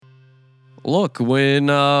Look, when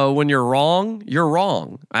you're wrong, you're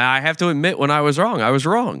wrong. I have to admit, when I was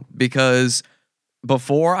wrong because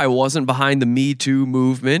before I wasn't behind the Me Too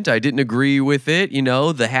movement. I didn't agree with it. You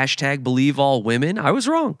know, the hashtag believe all women. I was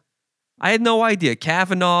wrong. I had no idea.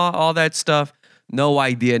 Kavanaugh, all that stuff, no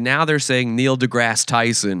idea. Now they're saying Neil deGrasse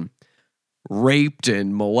Tyson raped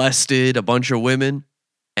and molested a bunch of women.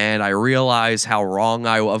 And I realize how wrong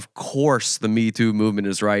of course, the Me Too movement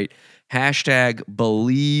is right. Hashtag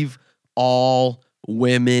believe all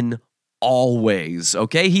women always.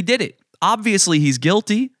 Okay, he did it. Obviously, he's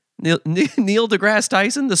guilty. Neil deGrasse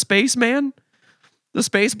Tyson, the spaceman, the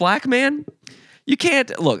space black man. You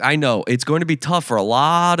can't, look, I know it's going to be tough for a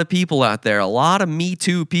lot of people out there. A lot of Me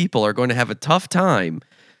Too people are going to have a tough time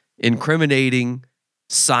incriminating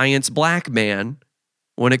science black man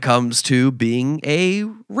when it comes to being a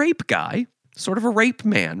rape guy, sort of a rape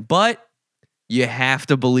man. But you have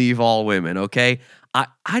to believe all women, okay?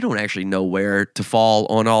 I don't actually know where to fall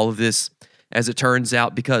on all of this, as it turns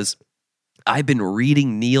out, because I've been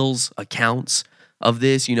reading Neil's accounts of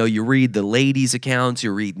this. You know, you read the ladies' accounts,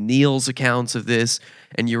 you read Neil's accounts of this,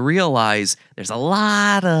 and you realize there's a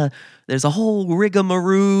whole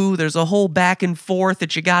rigamaroo, there's a whole back and forth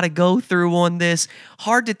that you got to go through on this.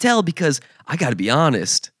 Hard to tell because I got to be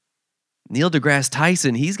honest, Neil deGrasse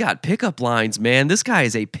Tyson, he's got pickup lines, man. This guy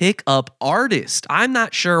is a pickup artist. I'm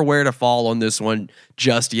not sure where to fall on this one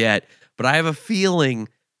just yet, but I have a feeling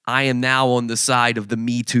I am now on the side of the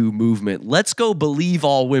Me Too movement. Let's go believe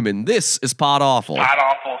all women. This is Pod Awful. Pod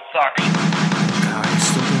Awful sucks. God, you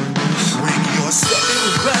still doing this? When you're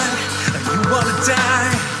sitting back and you wanna die,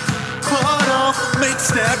 Pod Awful makes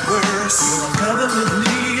that worse. You're on government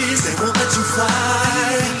leaves, they won't let you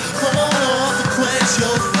fly. Pod Awful quench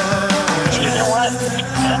your thirst. You know what?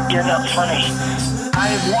 You're not funny.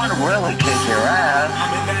 I want to really kick your ass.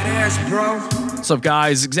 I'm in that ass, bro. What's up,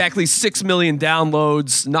 guys? Exactly 6 million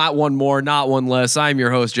downloads. Not one more, not one less. I'm your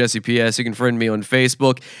host, Jesse P.S. You can friend me on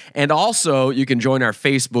Facebook. And also, you can join our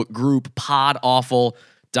Facebook group,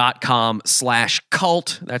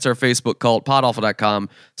 podawful.com/cult. That's our Facebook cult,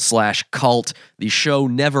 podawful.com/cult. The show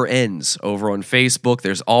never ends over on Facebook.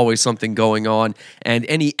 There's always something going on. And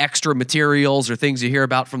any extra materials or things you hear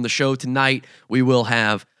about from the show tonight, we will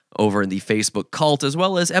have over in the Facebook cult, as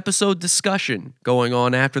well as episode discussion going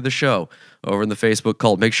on after the show over in the Facebook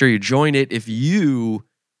cult. Make sure you join it if you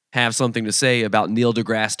have something to say about Neil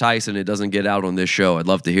deGrasse Tyson. It doesn't get out on this show. I'd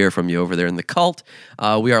love to hear from you over there in the cult.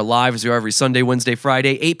 We are live as we are every Sunday, Wednesday,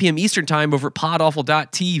 Friday, 8 p.m. Eastern time over at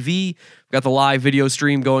podawful.tv. We've got the live video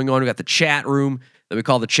stream going on. We've got the chat room that we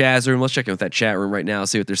call the Chaz room. Let's check in with that chat room right now,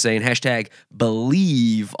 see what they're saying. Hashtag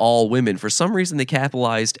believe all women. For some reason, they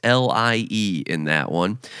capitalized L-I-E in that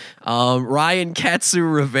one. Ryan Katsu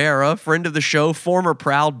Rivera, friend of the show, former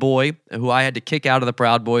Proud Boy, who I had to kick out of the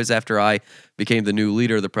Proud Boys after I became the new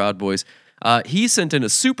leader of the Proud Boys. He sent in a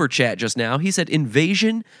super chat just now. He said,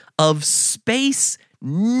 invasion of space. I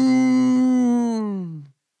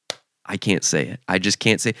can't say it. I just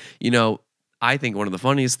can't say. You know, I think one of the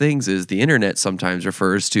funniest things is the internet sometimes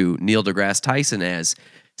refers to Neil deGrasse Tyson as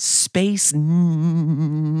space.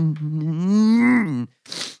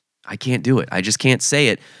 I can't do it. I just can't say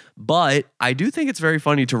it. But I do think it's very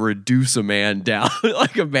funny to reduce a man down,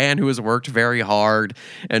 like a man who has worked very hard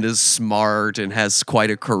and is smart and has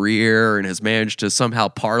quite a career and has managed to somehow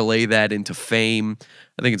parlay that into fame.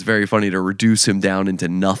 I think it's very funny to reduce him down into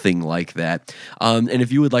nothing like that. And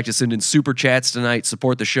if you would like to send in super chats tonight,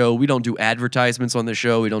 support the show. We don't do advertisements on the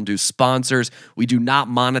show. We don't do sponsors. We do not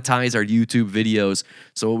monetize our YouTube videos.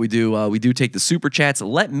 So what we do take the super chats.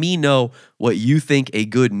 Let me know what you think a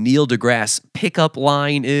good Neil deGrasse pickup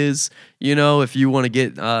line is. You know, if you want to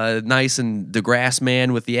get nice and deGrasse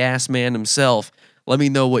man with the ass man himself, let me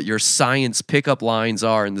know what your science pickup lines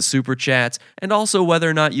are in the super chats, and also whether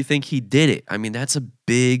or not you think he did it. I mean, that's a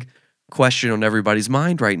big question on everybody's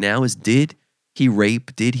mind right now is, did he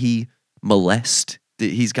rape? Did he molest?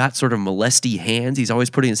 He's got sort of molesty hands. He's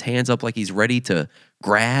always putting his hands up like he's ready to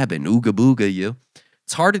grab and ooga booga you.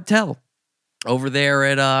 It's hard to tell. Over there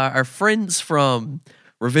at our friends from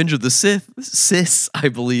Revenge of the Sith, Sis, I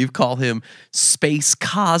believe, call him Space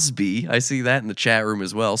Cosby. I see that in the chat room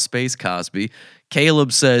as well, Space Cosby.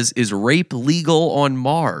 Caleb says, is rape legal on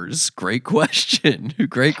Mars? Great question.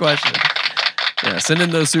 Great question. Yeah, send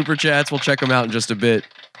in those super chats. We'll check them out in just a bit.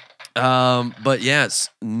 But yes,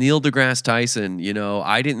 Neil deGrasse Tyson, you know,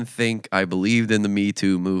 I didn't think I believed in the Me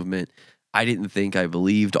Too movement. I didn't think I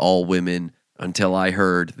believed all women until I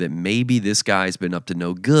heard that maybe this guy's been up to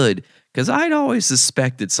no good, because I'd always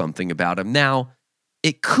suspected something about him. Now,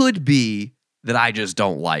 it could be that I just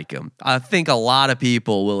don't like him. I think a lot of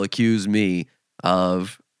people will accuse me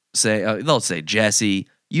of say, Jesse,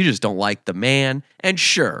 you just don't like the man. And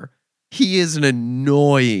sure, he is an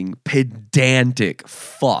annoying, pedantic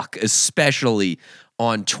fuck, especially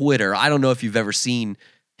on Twitter. I don't know if you've ever seen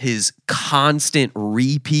his constant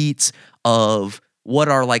repeats of what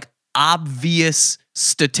are like obvious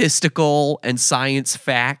statistical and science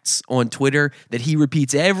facts on Twitter that he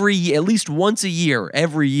repeats at least once a year,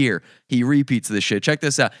 every year. He repeats this shit. Check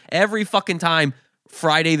this out. Every fucking time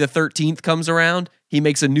Friday the 13th comes around, he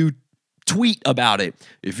makes a new tweet about it.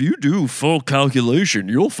 If you do full calculation,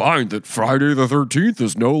 you'll find that Friday the 13th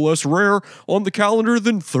is no less rare on the calendar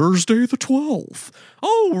than Thursday the 12th.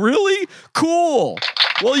 Oh, really? Cool.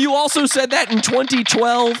 Well, you also said that in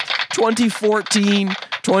 2012, 2014,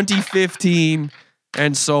 2015,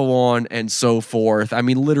 and so on and so forth. I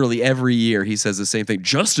mean, literally every year he says the same thing.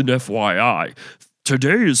 Just an FYI.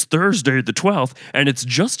 Today is Thursday the 12th, and it's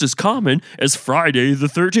just as common as Friday the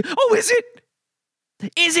 13th. Oh, is it?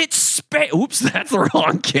 Is it space? Oops, that's the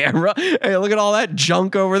wrong camera. Hey, look at all that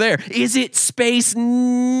junk over there. Is it space?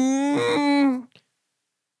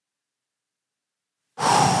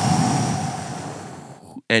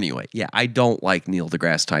 Anyway, yeah, I don't like Neil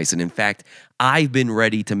deGrasse Tyson. In fact, I've been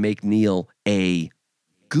ready to make Neil a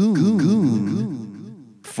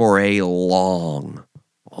goon for a long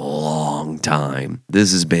time.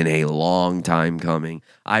 This has been a long time coming.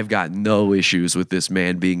 I've got no issues with this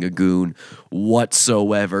man being a goon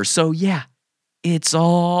whatsoever. So yeah, it's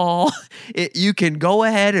all, you can go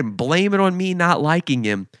ahead and blame it on me not liking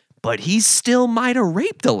him, but he still might have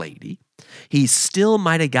raped a lady. He still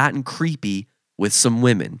might have gotten creepy with some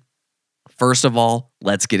women. First of all,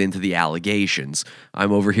 let's get into the allegations.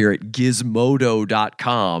 I'm over here at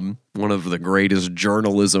gizmodo.com, one of the greatest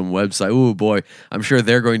journalism websites. Oh boy, I'm sure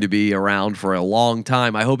they're going to be around for a long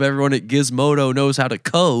time. I hope everyone at Gizmodo knows how to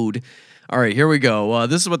code. All right, here we go.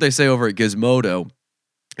 This is what they say over at Gizmodo.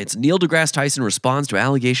 It's Neil deGrasse Tyson responds to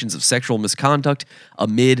allegations of sexual misconduct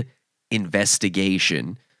amid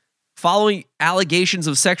investigation. Following allegations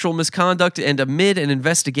of sexual misconduct and amid an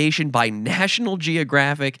investigation by National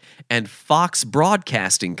Geographic and Fox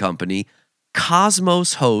Broadcasting Company,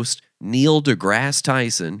 Cosmos host Neil deGrasse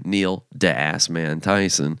Tyson, Neil the Assman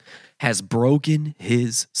Tyson, has broken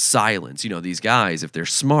his silence. You know, these guys, if they're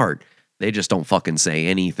smart, they just don't fucking say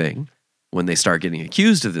anything when they start getting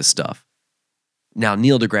accused of this stuff. Now,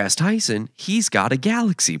 Neil deGrasse Tyson, he's got a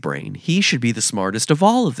galaxy brain. He should be the smartest of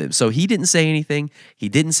all of them. So he didn't say anything.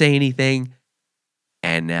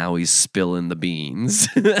 And now he's spilling the beans.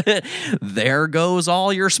 There goes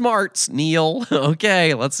all your smarts, Neil.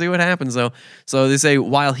 Okay, let's see what happens, though. So they say,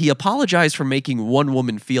 while he apologized for making one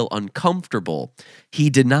woman feel uncomfortable, he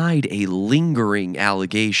denied a lingering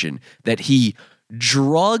allegation that he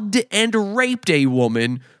drugged and raped a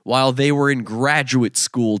woman while they were in graduate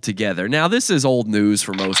school together. Now, this is old news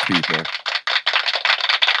for most people.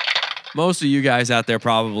 Most of you guys out there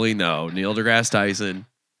probably know Neil deGrasse Tyson.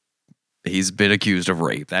 He's been accused of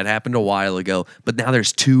rape. That happened a while ago, but now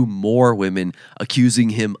there's two more women accusing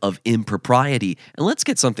him of impropriety. And let's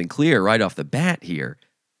get something clear right off the bat here.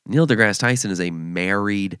 Neil deGrasse Tyson is a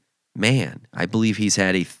married man. I believe he's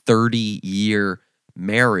had a 30-year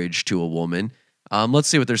marriage to a woman. Let's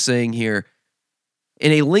see what they're saying here.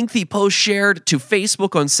 In a lengthy post shared to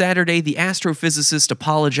Facebook on Saturday, the astrophysicist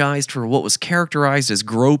apologized for what was characterized as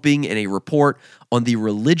groping in a report on the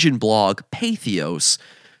religion blog Patheos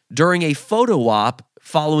during a photo op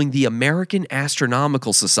following the American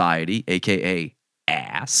Astronomical Society, aka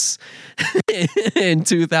ASS, in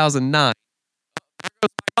 2009.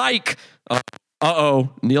 Mike!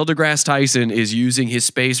 Neil deGrasse Tyson is using his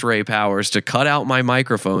space ray powers to cut out my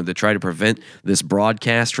microphone to try to prevent this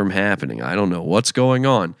broadcast from happening. I don't know what's going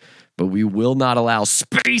on, but we will not allow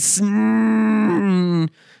space to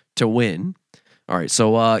win. All right,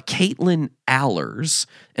 so Caitlin Allers,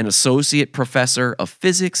 an associate professor of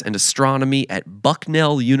physics and astronomy at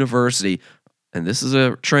Bucknell University, and this is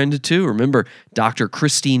a trend too. Remember, Dr.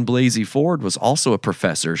 Christine Blasey Ford was also a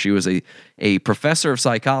professor. She was a professor of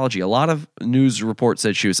psychology. A lot of news reports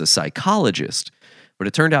said she was a psychologist, but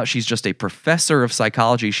it turned out she's just a professor of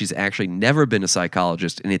psychology. She's actually never been a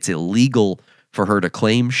psychologist, and it's illegal for her to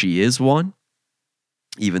claim she is one,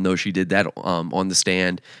 even though she did that on the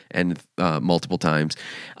stand and multiple times.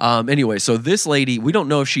 Anyway, so this lady, we don't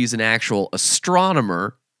know if she's an actual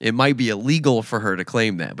astronomer. It might be illegal for her to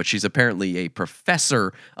claim that, but she's apparently a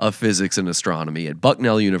professor of physics and astronomy at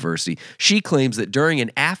Bucknell University. She claims that during an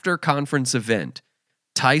after-conference event,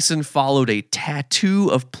 Tyson followed a tattoo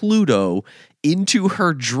of Pluto into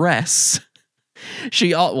her dress.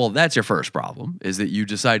 Well, that's your first problem, is that you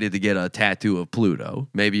decided to get a tattoo of Pluto.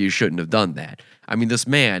 Maybe you shouldn't have done that. I mean, this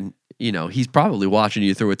man, he's probably watching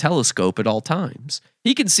you through a telescope at all times.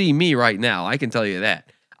 He can see me right now. I can tell you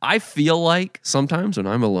that. I feel like sometimes when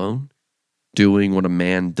I'm alone, doing what a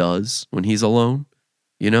man does when he's alone,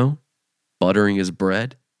 buttering his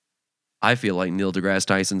bread, I feel like Neil deGrasse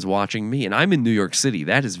Tyson's watching me. And I'm in New York City.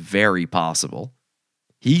 That is very possible.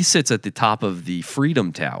 He sits at the top of the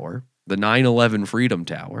Freedom Tower, the 9/11 Freedom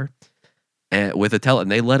Tower, and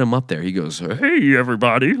and they let him up there. He goes, "Hey,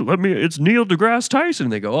 everybody, it's Neil deGrasse Tyson."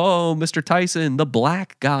 And they go, "Oh, Mr. Tyson, the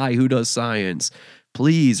black guy who does science.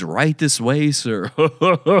 Please, right this way, sir."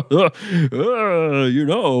 The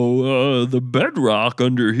bedrock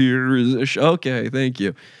under here is... Okay, thank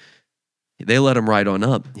you. They let him right on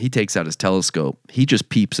up. He takes out his telescope. He just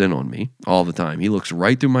peeps in on me all the time. He looks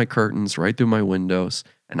right through my curtains, right through my windows,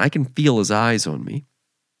 and I can feel his eyes on me.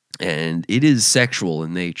 And it is sexual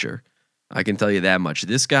in nature. I can tell you that much.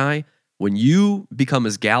 This guy, when you become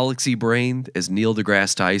as galaxy-brained as Neil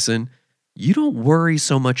deGrasse Tyson, you don't worry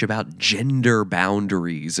so much about gender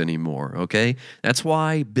boundaries anymore, okay? That's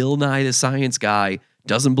why Bill Nye the Science Guy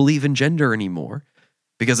doesn't believe in gender anymore.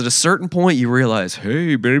 Because at a certain point you realize,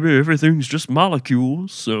 hey, baby, everything's just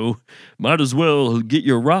molecules, so might as well get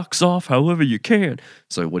your rocks off however you can.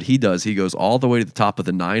 So what he does, he goes all the way to the top of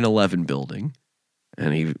the 9/11 building,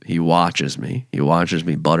 and he watches me. He watches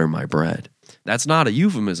me butter my bread. That's not a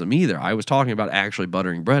euphemism either. I was talking about actually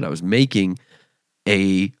buttering bread. I was making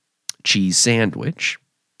a cheese sandwich,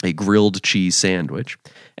 a grilled cheese sandwich.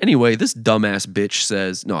 Anyway, this dumbass bitch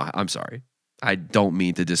says, no, I'm sorry. I don't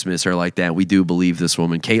mean to dismiss her like that. We do believe this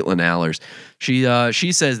woman, Caitlin Allers. She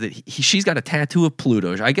says that she's got a tattoo of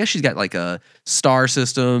Pluto. I guess she's got like a star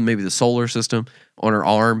system, maybe the solar system on her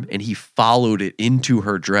arm, and he followed it into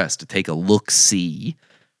her dress to take a look-see.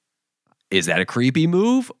 Is that a creepy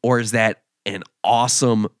move, or is that an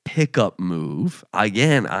awesome pickup move?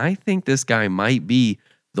 Again, I think this guy might be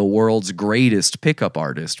the world's greatest pickup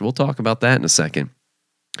artist. We'll talk about that in a second.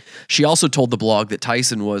 She also told the blog that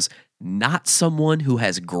Tyson was not someone who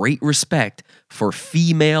has great respect for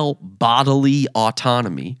female bodily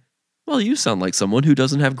autonomy. Well, you sound like someone who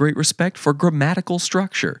doesn't have great respect for grammatical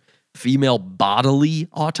structure. Female bodily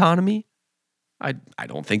autonomy? I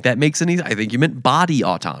don't think that makes any... I think you meant body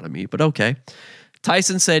autonomy, but okay.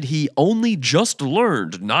 Tyson said he only just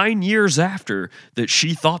learned 9 years after that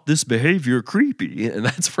she thought this behavior creepy, and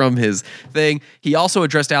that's from his thing. He also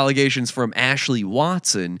addressed allegations from Ashley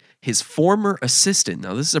Watson, his former assistant.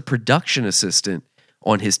 Now, this is a production assistant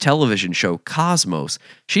on his television show Cosmos.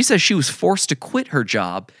 She says she was forced to quit her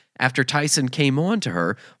job after Tyson came on to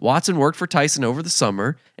her. Watson worked for Tyson over the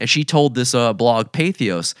summer, and she told this blog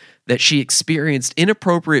Pathos that she experienced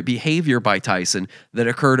inappropriate behavior by Tyson that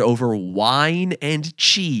occurred over wine and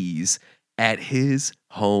cheese at his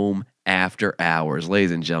home after hours.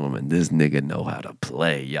 Ladies and gentlemen, this nigga know how to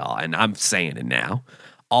play, y'all, and I'm saying it now.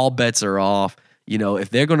 All bets are off.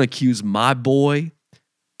 If they're going to accuse my boy,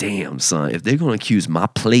 damn, son, if they're going to accuse my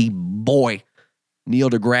playboy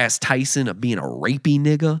Neil deGrasse Tyson of being a rapey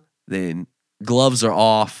nigga, then gloves are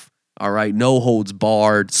off. All right, no holds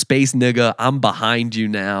barred. Space nigga, I'm behind you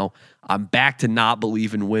now. I'm back to not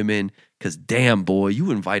believe in women because damn, boy,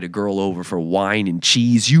 you invite a girl over for wine and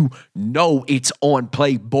cheese. You know it's on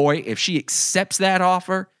Playboy. If she accepts that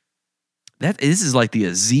offer, this is like the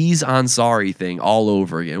Aziz Ansari thing all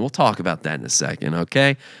over again. We'll talk about that in a second,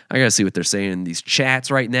 okay? I got to see what they're saying in these chats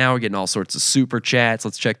right now. We're getting all sorts of super chats.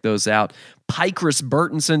 Let's check those out. Picris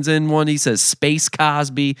Burton sends in one. He says, Space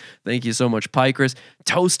Cosby. Thank you so much, Picris.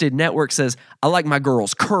 Toasted Network says, I like my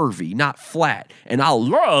girls curvy, not flat, and I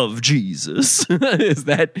love Jesus. Is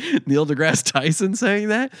that Neil deGrasse Tyson saying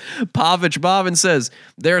that? Pavich Bhavin says,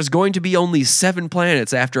 there's going to be only 7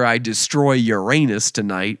 planets after I destroy Uranus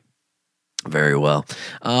tonight. Very well.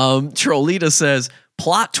 Trolita says,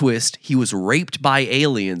 plot twist, he was raped by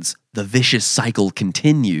aliens. The vicious cycle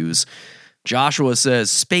continues. Joshua says,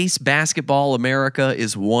 Space Basketball America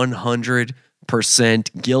is 100%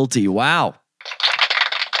 guilty. Wow.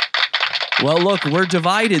 Well, look, we're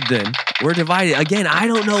divided then. We're divided. Again, I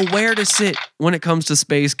don't know where to sit when it comes to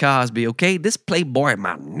Space Cosby, okay? This Playboy,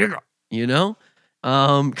 my nigga,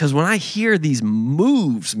 Because when I hear these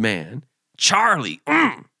moves, man, Charlie,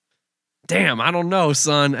 damn, I don't know,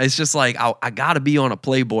 son. It's just like, I got to be on a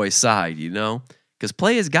Playboy side, Because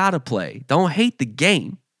players got to play. Don't hate the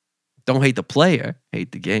game. Don't hate the player,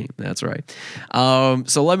 hate the game. That's right.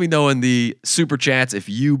 So let me know in the super chats if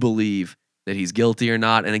you believe that he's guilty or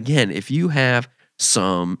not. And again, if you have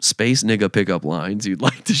some space nigga pickup lines you'd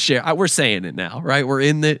like to share, we're saying it now, right?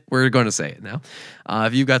 We're going to say it now.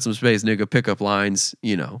 If you've got some space nigga pickup lines,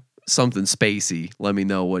 something spacey, let me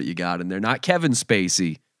know what you got in there. Not Kevin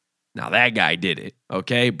Spacey, Now that guy did it,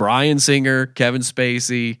 okay? Bryan Singer, Kevin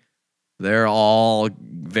Spacey, they're all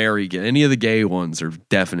very good. Any of the gay ones are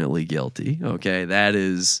definitely guilty, okay? That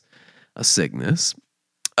is a sickness.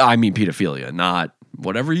 I mean pedophilia, not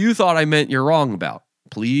whatever you thought I meant you're wrong about.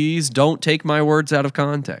 Please don't take my words out of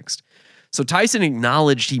context. So Tyson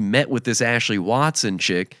acknowledged he met with this Ashley Watson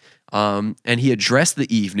chick, and he addressed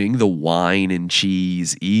the evening, the wine and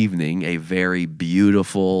cheese evening, a very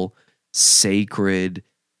beautiful, sacred,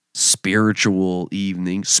 spiritual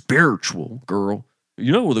evening. Spiritual, girl.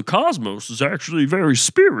 You know, the cosmos is actually very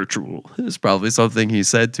spiritual. It's probably something he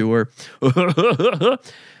said to her.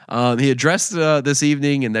 He addressed this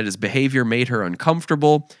evening and that his behavior made her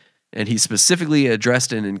uncomfortable. And he specifically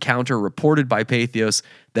addressed an encounter reported by Pathos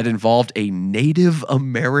that involved a Native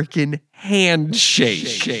American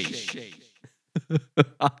handshake.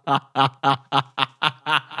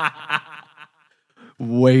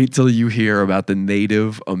 Wait till you hear about the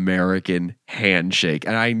Native American handshake.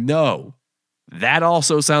 And I know that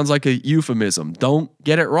also sounds like a euphemism. Don't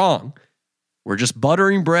get it wrong. We're just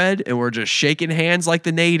buttering bread and we're just shaking hands like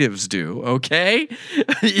the natives do, okay?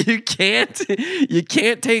 You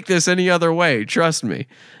can't take this any other way, trust me.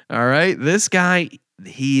 All right? This guy,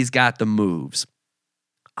 he's got the moves.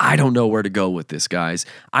 I don't know where to go with this, guys.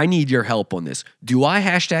 I need your help on this. Do I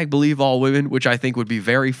hashtag believe all women, which I think would be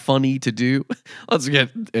very funny to do? Let's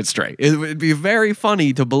get it straight. It would be very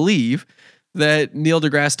funny to believe that Neil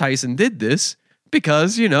deGrasse Tyson did this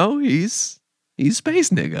because, you know, he's space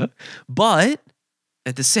nigga. But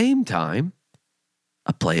at the same time,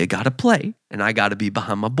 a player got to play. And I got to be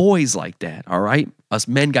behind my boys like that, all right? Us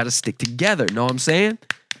men got to stick together, know what I'm saying?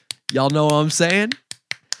 Y'all know what I'm saying?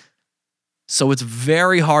 So it's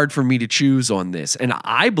very hard for me to choose on this. And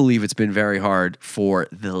I believe it's been very hard for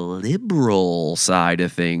the liberal side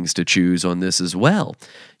of things to choose on this as well.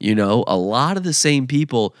 You know, a lot of the same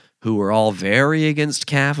people who are all very against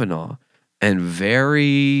Kavanaugh and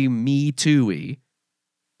very Me Too-y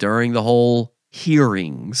during the whole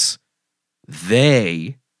hearings,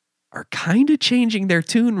 they are kind of changing their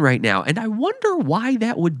tune right now. And I wonder why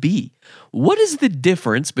that would be. What is the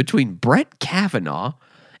difference between Brett Kavanaugh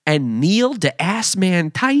and Neil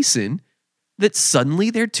Assman Tyson that suddenly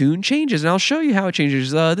their tune changes? And I'll show you how it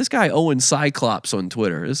changes. This guy, Owen Cyclops on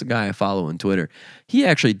Twitter, this is a guy I follow on Twitter. He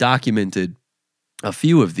actually documented a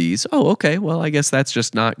few of these. Oh, okay. Well, I guess that's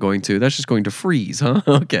just going to freeze, huh?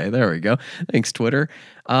 Okay, there we go. Thanks, Twitter.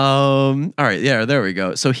 All right, yeah, there we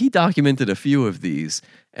go. So he documented a few of these,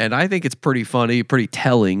 and I think it's pretty funny, pretty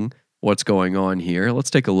telling what's going on here.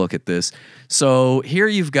 Let's take a look at this. So here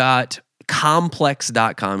you've got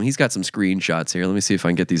complex.com. He's got some screenshots here. Let me see if I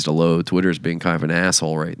can get these to load. Twitter's being kind of an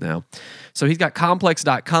asshole right now. So he's got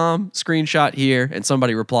complex.com screenshot here and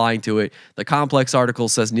somebody replying to it. The Complex article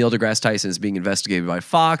says Neil deGrasse Tyson is being investigated by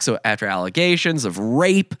Fox after allegations of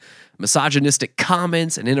rape, misogynistic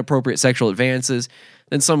comments, and inappropriate sexual advances.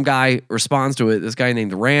 Then some guy responds to it, this guy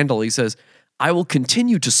named Randall. He says, I will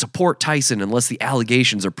continue to support Tyson unless the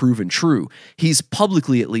allegations are proven true. He's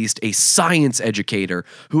publicly, at least, a science educator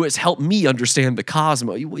who has helped me understand the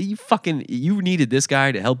cosmos. You needed this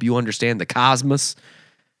guy to help you understand the cosmos?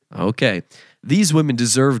 Okay. These women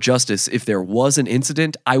deserve justice. If there was an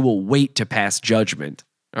incident, I will wait to pass judgment.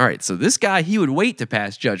 All right, so this guy, he would wait to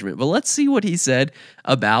pass judgment. But let's see what he said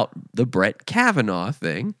about the Brett Kavanaugh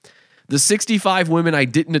thing. The 65 women I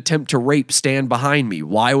didn't attempt to rape stand behind me.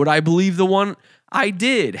 Why would I believe the one I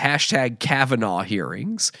did? Hashtag Kavanaugh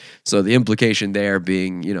hearings. So the implication there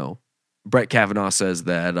being, you know, Brett Kavanaugh says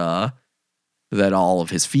that all of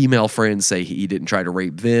his female friends say he didn't try to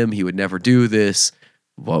rape them. He would never do this.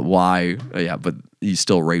 But why? Yeah, but he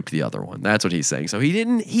still raped the other one. That's what he's saying. So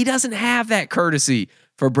he doesn't have that courtesy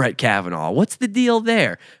for Brett Kavanaugh. What's the deal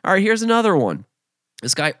there? All right, here's another one.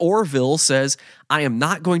 This guy Orville says, I am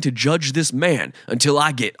not going to judge this man until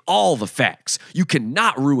I get all the facts. You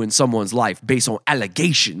cannot ruin someone's life based on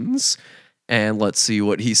allegations. And let's see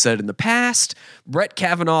what he said in the past. Brett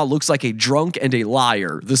Kavanaugh looks like a drunk and a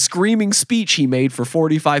liar. The screaming speech he made for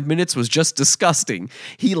 45 minutes was just disgusting.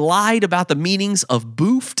 He lied about the meanings of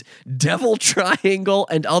boofed, devil triangle,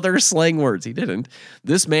 and other slang words. He didn't.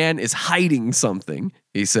 This man is hiding something,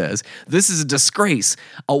 he says. This is a disgrace.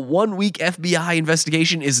 A 1-week FBI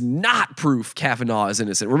investigation is not proof Kavanaugh is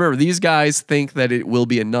innocent. Remember, these guys think that it will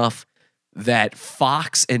be enough that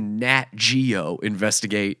Fox and Nat Geo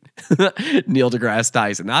investigate Neil deGrasse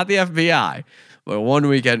Tyson, not the FBI, but a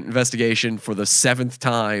 1-week investigation for the 7th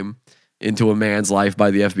time into a man's life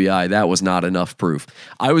by the FBI. That was not enough proof.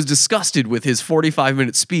 I was disgusted with his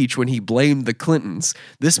 45-minute speech when he blamed the Clintons.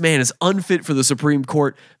 This man is unfit for the Supreme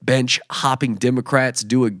Court bench. Hopping Democrats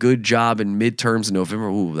do a good job in midterms in November.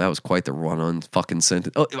 Ooh, that was quite the run-on fucking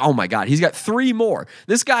sentence. Oh my God, he's got 3 more.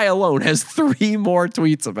 This guy alone has 3 more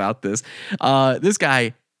tweets about this. This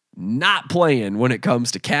guy not playing when it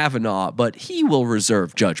comes to Kavanaugh, but he will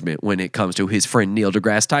reserve judgment when it comes to his friend Neil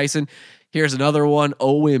deGrasse Tyson. Here's another one.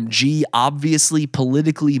 OMG, obviously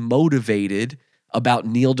politically motivated about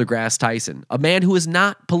Neil deGrasse Tyson, a man who is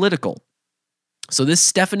not political. So this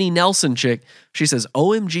Stephanie Nelson chick, she says,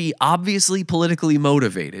 OMG, obviously politically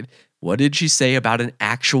motivated. What did she say about an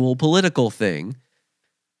actual political thing?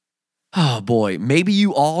 Oh boy, maybe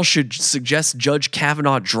you all should suggest Judge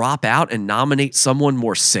Kavanaugh drop out and nominate someone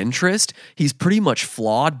more centrist. He's pretty much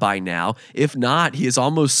flawed by now. If not, he is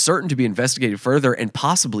almost certain to be investigated further and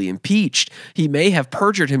possibly impeached. He may have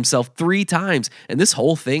perjured himself 3 times, and this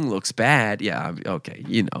whole thing looks bad. Yeah, okay,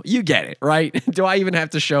 you get it, right? Do I even have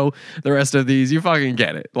to show the rest of these? You fucking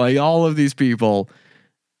get it. Like, all of these people,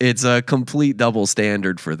 it's a complete double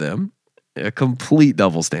standard for them. A complete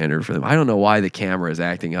double standard for them. I don't know why the camera is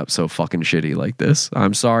acting up so fucking shitty like this.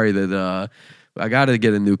 I'm sorry that I got to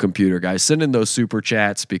get a new computer, guys. Send in those super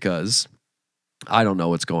chats because I don't know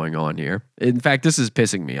what's going on here. In fact, this is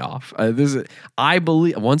pissing me off. I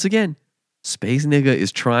believe, once again, Space Nigga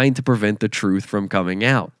is trying to prevent the truth from coming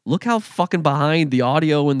out. Look how fucking behind the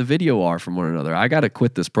audio and the video are from one another. I got to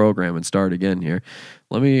quit this program and start again here.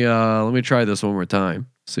 Let me try this one more time.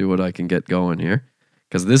 See what I can get going here.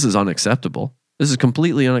 Because this is unacceptable. This is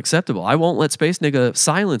completely unacceptable. I won't let Space Nigga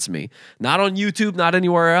silence me. Not on YouTube, not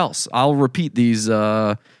anywhere else. I'll repeat these.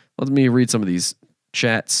 Let me read some of these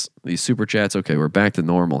chats, these super chats. Okay, we're back to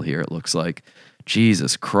normal here, it looks like.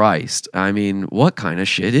 Jesus Christ. I mean, what kind of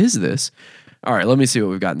shit is this? All right, let me see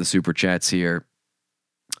what we've got in the super chats here.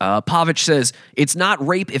 Pavich says, it's not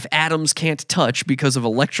rape if atoms can't touch because of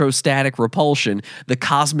electrostatic repulsion, the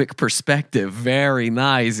cosmic perspective. Very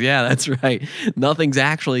nice. Yeah, that's right. Nothing's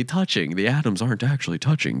actually touching. The atoms aren't actually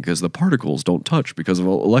touching because the particles don't touch because of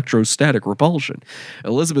electrostatic repulsion.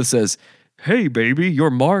 Elizabeth says, hey, baby, your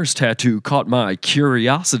Mars tattoo caught my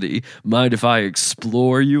curiosity. Mind if I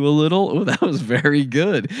explore you a little? Oh, that was very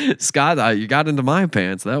good. Scott, you got into my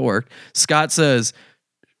pants. That worked. Scott says,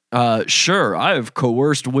 sure, I have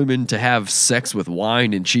coerced women to have sex with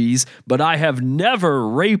wine and cheese, but I have never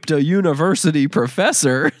raped a university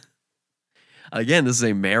professor. Again, this is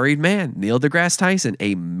a married man. Neil deGrasse Tyson,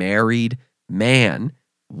 a married man.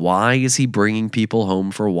 Why is he bringing people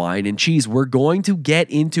home for wine and cheese? We're going to get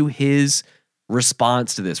into his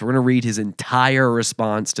response to this. We're going to read his entire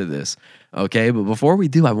response to this. Okay, but before we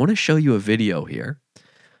do, I want to show you a video here.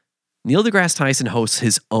 Neil deGrasse Tyson hosts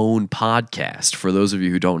his own podcast. For those of you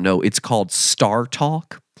who don't know, it's called Star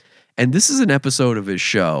Talk. And this is an episode of his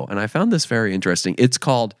show, and I found this very interesting. It's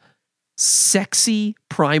called Sexy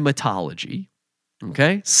Primatology.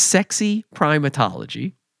 Okay? Sexy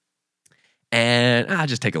Primatology. And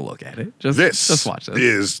just take a look at it. Just watch this.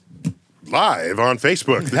 Is live on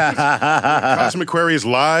Facebook. Cosmic Queries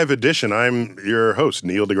Live Edition. I'm your host,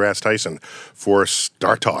 Neil deGrasse Tyson, for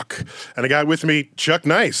Star Talk. And I got with me Chuck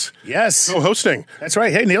Nice. Yes. Co-hosting. That's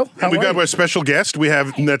right. Hey, Neil. And we've got a special guest. We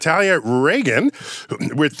have Natalia Reagan.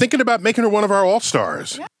 We're thinking about making her one of our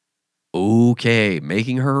all-stars. Okay,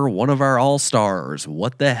 making her one of our all-stars.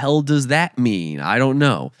 What the hell does that mean? I don't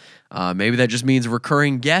know. Maybe that just means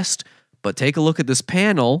recurring guest, but take a look at this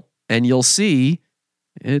panel and you'll see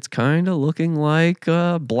it's kind of looking like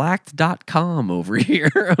blacked.com over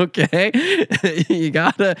here, okay? you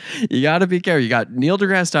gotta be careful. You got Neil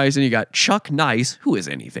deGrasse Tyson, you got Chuck Nice, who is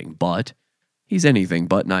anything but. He's anything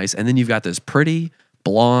but nice. And then you've got this pretty,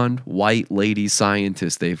 blonde, white lady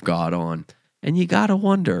scientist they've got on. And you gotta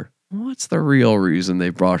wonder, what's the real reason they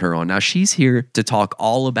brought her on? Now, she's here to talk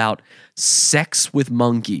all about sex with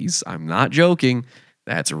monkeys. I'm not joking.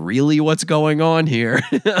 That's really what's going on here,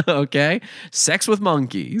 okay? Sex with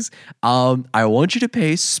monkeys. I want you to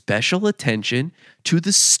pay special attention to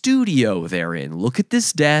the studio they're in. Look at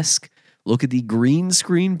this desk. Look at the green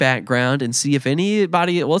screen background and see if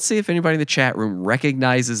anybody, let's see if anybody in the chat room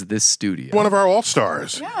recognizes this studio. One of our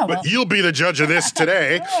all-stars. Yeah, well. But you'll be the judge of this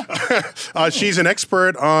today. She's an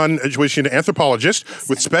expert on, she's an anthropologist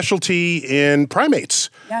with specialty in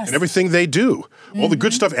primates and everything they do. All the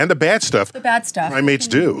good stuff and the bad stuff. The bad stuff. Primates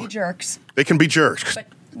They can do. be jerks. They can be jerks. But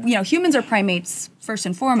humans are primates first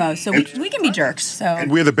and foremost, so we can be jerks. So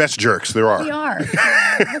And we're the best jerks there are. we are.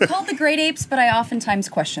 We're called the great apes, but I oftentimes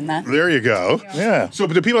question that. There you go. Yeah. So,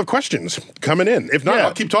 but do people have questions coming in? If not, Yeah.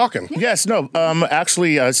 I'll keep talking. Yes, no.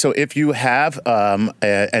 Actually, so if you have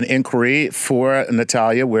an inquiry for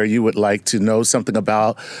Natalia where you would like to know something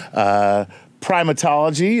about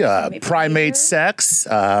primatology, primate sex,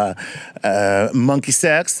 monkey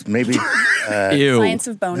sex, maybe Ew. Science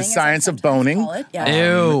of boning. the as I science of sometimes boning. call it.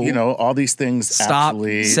 Yeah. Ew. All these things Stop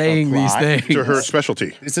actually saying these apply. things. To her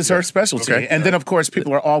specialty. This is her specialty. Okay. And then, of course,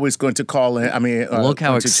 people are always going to call in. Look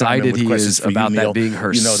how going to chime in excited with he questions is for you, about that Neil. being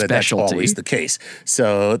her You know that specialty. that's always the case.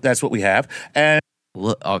 So that's what we have. And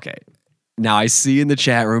Look, okay. Now I see in the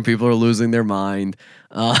chat room people are losing their mind.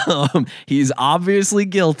 He's obviously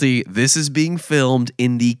guilty. This is being filmed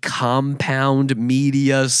in the Compound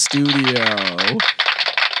Media Studio.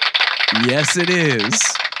 Yes, it is.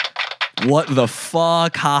 What the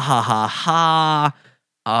fuck? Ha ha ha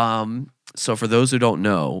ha. So for those who don't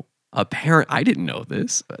know, I didn't know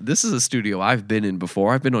this. This is a studio I've been in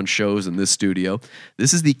before. I've been on shows in this studio.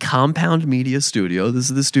 This is the Compound Media Studio. This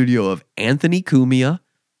is the studio of Anthony Cumia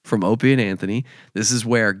from Opie and Anthony. This is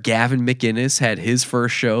where Gavin McInnes had his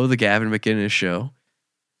first show, the Gavin McInnes Show.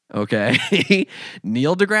 Okay.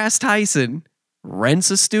 Neil deGrasse Tyson rents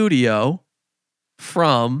a studio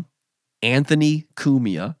from Anthony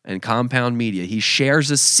Cumia and Compound Media. He shares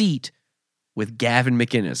a seat with Gavin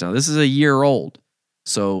McInnes. Now, this is a year old.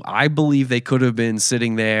 So I believe they could have been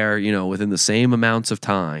sitting there, within the same amounts of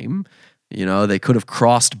time. They could have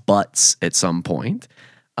crossed butts at some point.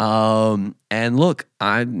 And look,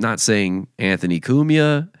 I'm not saying Anthony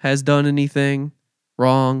Cumia has done anything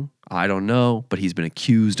wrong. I don't know, but he's been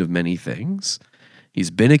accused of many things. He's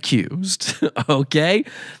been accused. Okay.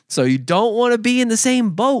 So you don't want to be in the same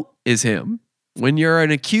boat as him. When you're an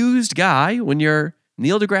accused guy, when you're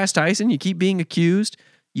Neil deGrasse Tyson, you keep being accused.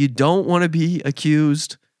 You don't want to be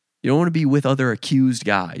accused. You don't want to be with other accused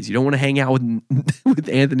guys. You don't want to hang out with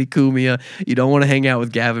Anthony Cumia. You don't want to hang out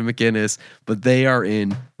with Gavin McInnes, but they are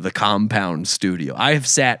in the Compound Studio. I have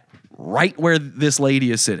sat right where this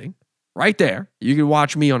lady is sitting, right there. You can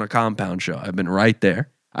watch me on a Compound show. I've been right there.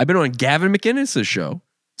 I've been on Gavin McInnes' show,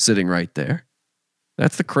 sitting right there.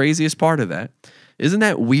 That's the craziest part of that. Isn't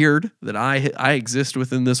that weird that I exist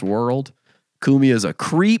within this world? Cumia is a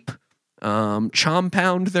creep.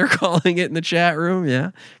 Chompound, they're calling it in the chat room.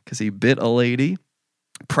 Yeah, because he bit a lady.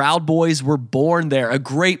 Proud Boys were born there. A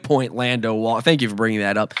great point, Lando Wall. Thank you for bringing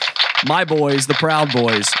that up. My boys, the Proud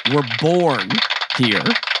Boys, were born here.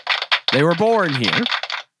 They were born here.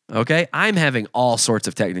 Okay, I'm having all sorts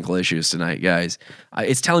of technical issues tonight, guys.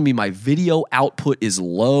 It's telling me my video output is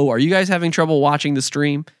low. Are you guys having trouble watching the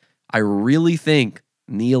stream? I really think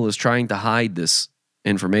Neil is trying to hide this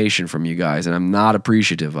information from you guys, and I'm not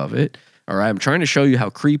appreciative of it. All right, I'm trying to show you how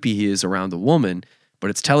creepy he is around a woman, but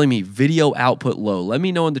it's telling me video output low. Let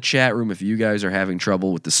me know in the chat room if you guys are having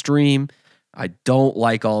trouble with the stream. I don't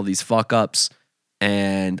like all these fuck ups,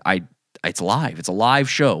 and it's live. It's a live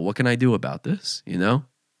show. What can I do about this?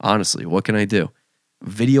 Honestly, what can I do?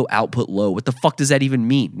 Video output low. What the fuck does that even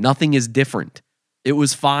mean? Nothing is different. It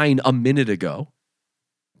was fine a minute ago.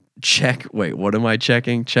 Wait, what am I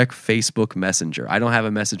checking? Check Facebook Messenger. I don't have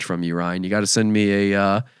a message from you, Ryan. You got to send me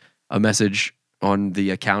a message on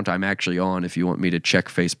the account I'm actually on if you want me to check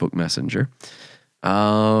Facebook Messenger.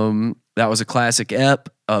 That was a classic ep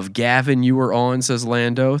of Gavin you were on, says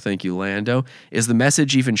Lando. Thank you, Lando. Is the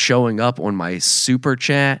message even showing up on my super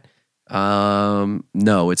chat?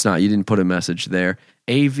 No, it's not. You didn't put a message there.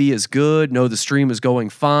 AV is good. No, the stream is going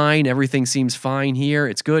fine. Everything seems fine here.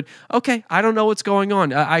 It's good. Okay, I don't know what's going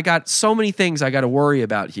on. I got so many things I got to worry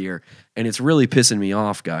about here, and it's really pissing me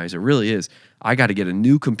off, guys. It really is. I got to get a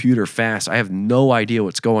new computer fast. I have no idea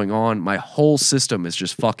what's going on. My whole system is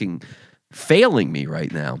just fucking failing me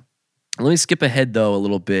right now. Let me skip ahead, though, a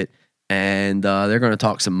little bit, and they're going to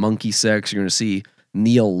talk some monkey sex. You're going to see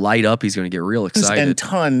Neil light up. He's going to get real excited. And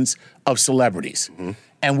tons of celebrities. Mm-hmm.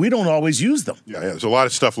 And we don't always use them. Yeah, there's a lot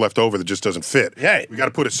of stuff left over that just doesn't fit. Yeah. We got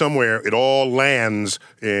to put it somewhere. It all lands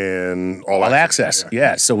in all access.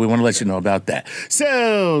 Yeah, so we want to let you know about that.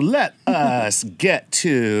 So let us get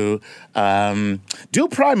to Do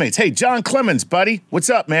Primates. Hey, John Clemens, buddy.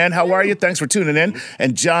 What's up, man? How are you? Thanks for tuning in.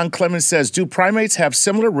 And John Clemens says, do primates have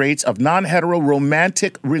similar rates of non-hetero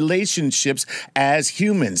romantic relationships as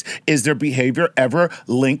humans? Is their behavior ever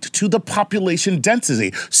linked to the population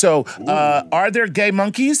density? So are there gay monkeys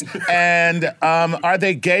monkeys? And are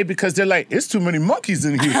they gay because they're like, it's too many monkeys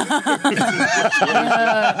in here?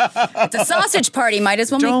 It's a sausage party. Might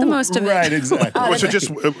as well make the most of it. Right, exactly. Well, so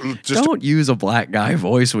just Don't use a black guy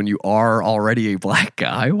voice when you are already a black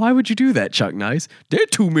guy. Why would you do that, Chuck Nice? There are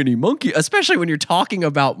too many monkeys, especially when you're talking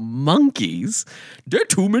about monkeys. There are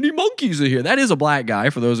too many monkeys in here. That is a black guy,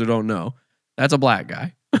 for those who don't know. That's a black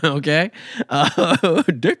guy, okay?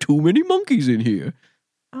 There are too many monkeys in here.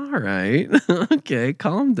 All right. Okay,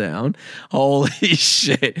 calm down. Holy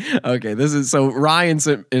shit. Okay, this is so Ryan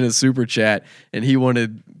sent in a super chat and he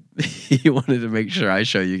wanted to make sure I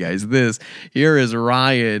show you guys this. Here is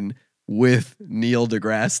Ryan with Neil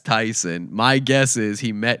deGrasse Tyson. My guess is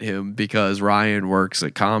he met him because Ryan works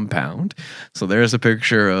at Compound. So there's a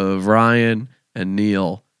picture of Ryan and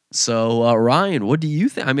Neil. So Ryan, what do you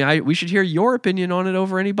think? I mean, we should hear your opinion on it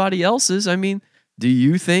over anybody else's. I mean, do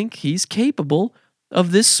you think he's capable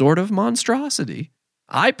of this sort of monstrosity?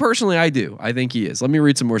 I do. I think he is. Let me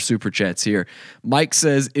read some more super chats here. Mike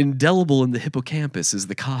says, indelible in the hippocampus is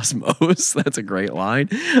the cosmos. That's a great line.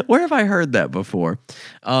 Where have I heard that before?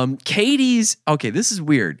 Katie's, okay, this is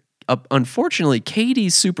weird. Unfortunately,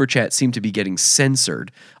 Katie's super chat seemed to be getting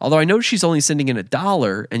censored. Although I know she's only sending in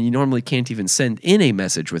 $1 and you normally can't even send in a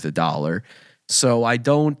message with $1. So I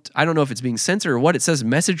don't know if it's being censored or what. It says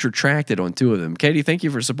message retracted on 2 of them. Katie, thank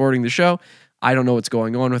you for supporting the show. I don't know what's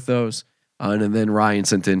going on with those. And then Ryan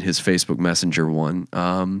sent in his Facebook Messenger one.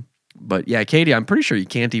 But yeah, Katie, I'm pretty sure you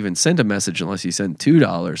can't even send a message unless you send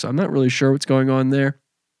 $2. So I'm not really sure what's going on there.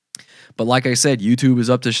 But like I said, YouTube is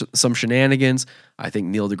up to some shenanigans. I think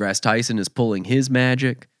Neil deGrasse Tyson is pulling his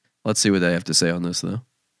magic. Let's see what they have to say on this, though.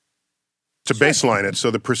 to baseline it,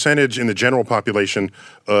 so the percentage in the general population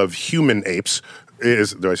of human apes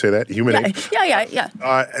is, do I say that? Human apes? Yeah.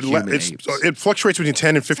 It fluctuates between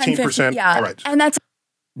 10 and 15%. Yeah. All right. And that's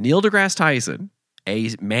Neil deGrasse Tyson, a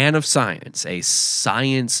man of science, a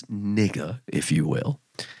science nigga, if you will,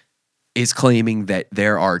 is claiming that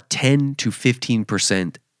there are 10 to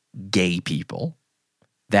 15% gay people.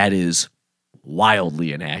 That is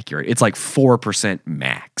wildly inaccurate. It's like 4%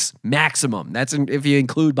 maximum. That's if you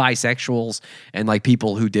include bisexuals and like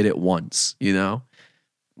people who did it once, you know,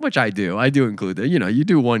 which I do include that. You know, you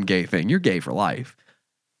do one gay thing, you're gay for life.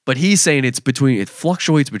 But he's saying it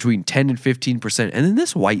fluctuates between 10 and 15%. And then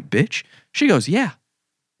this white bitch, she goes, yeah.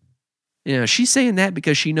 You know, she's saying that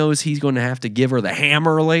because she knows he's going to have to give her the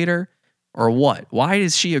hammer later, or what? Why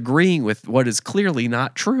is she agreeing with what is clearly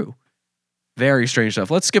not true? Very strange stuff.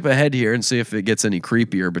 Let's skip ahead here and see if it gets any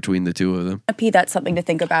creepier between the two of them. that's something to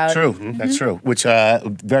think about. True, that's true. Which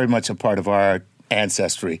very much a part of our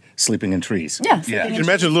ancestry, sleeping in trees. Yeah. You can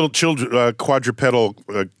imagine little children, quadrupedal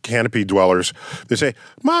canopy dwellers. They say,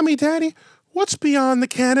 "Mommy, Daddy, what's beyond the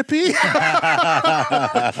canopy?"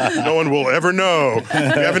 No one will ever know. We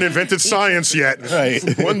haven't invented science yet. Right.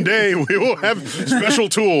 One day we will have special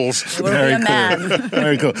tools. Very cool.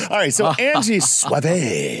 Very cool. All right, so Angie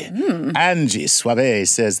Suave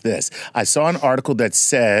says this. I saw an article that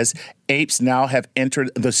says apes now have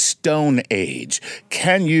entered the Stone Age.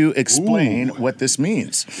 Can you explain what this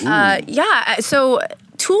means? So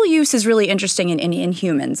tool use is really interesting in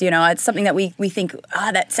humans. You know, it's something that we think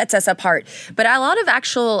that sets us apart. But a lot of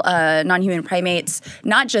actual non-human primates,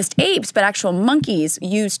 not just apes, but actual monkeys,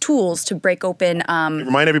 use tools to break open.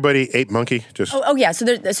 Remind everybody, ape, monkey. Just Yeah. So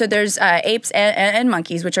there's apes and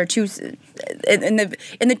monkeys, which are two in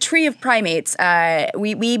the tree of primates.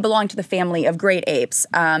 We belong to the family of great apes.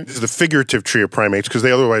 This is the figurative tree of primates because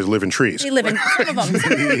they otherwise live in trees. They live in some of them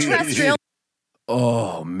terrestrial.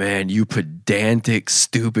 Oh, man, you pedantic,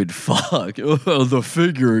 stupid fuck. The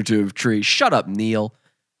figurative tree. Shut up, Neil.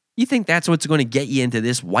 You think that's what's going to get you into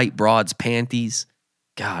this white broad's panties?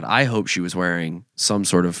 God, I hope she was wearing some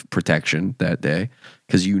sort of protection that day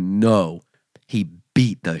because you know he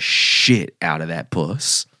beat the shit out of that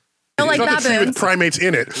puss. Like it's not the tree with baboons. primates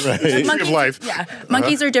in it. Right. The tree of life. Yeah,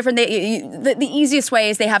 monkeys are different. The easiest way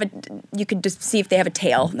is you could just see if they have a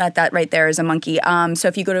tail. That right there is a monkey. So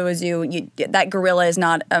if you go to a zoo, that gorilla is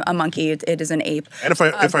not a monkey. It is an ape. And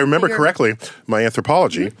if I remember correctly, my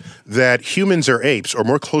anthropology, that humans or apes are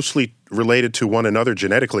more closely related to one another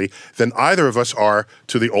genetically than either of us are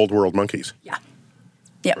to the old world monkeys. Yeah.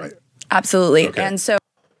 Right. Absolutely. Okay. And so.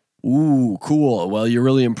 Ooh, cool. Well, you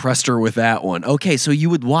really impressed her with that one. Okay, so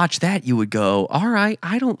you would watch that, you would go, all right,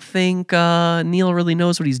 I don't think Neil really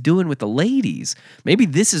knows what he's doing with the ladies. Maybe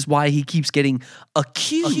this is why he keeps getting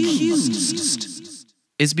accused.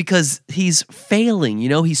 Is because he's failing, you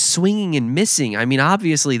know, he's swinging and missing. I mean,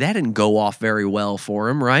 obviously that didn't go off very well for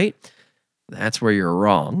him, right? That's where you're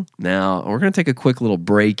wrong. Now, we're going to take a quick little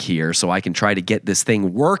break here so I can try to get this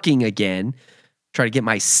thing working again. try to get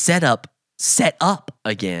my setup set up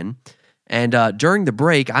again. And during the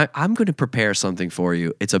break, I'm going to prepare something for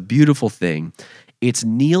you. It's a beautiful thing. It's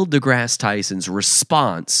Neil deGrasse Tyson's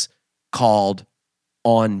response called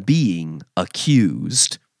On Being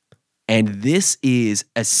Accused. And this is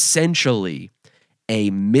essentially a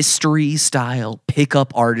mystery-style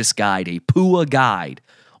pickup artist guide, a PUA guide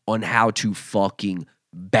on how to fucking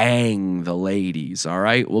bang the ladies, all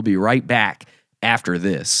right? We'll be right back after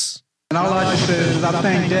this. And all I just said is I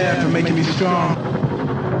thank Dad for making me strong.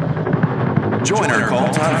 Join our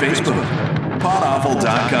cult on Facebook.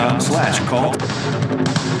 podawful.com/cult.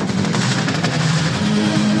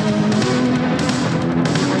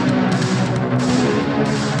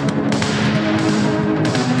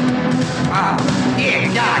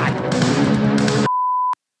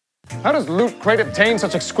 How does Loot Crate obtain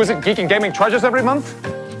such exquisite geek and gaming treasures every month?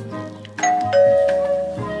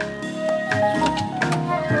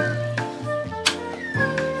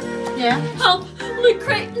 Yeah? Help! Loot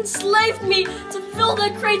Crate enslaved me to fill their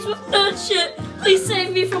crates with nerd shit! Please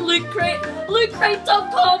save me from Loot Crate!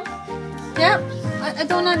 LootCrate.com! Yep, I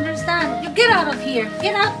don't understand. You get out of here.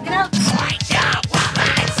 Get out, get out.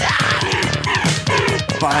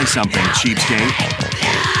 Buy something, cheapskate.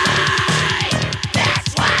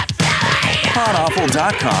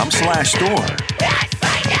 podawful.com/store.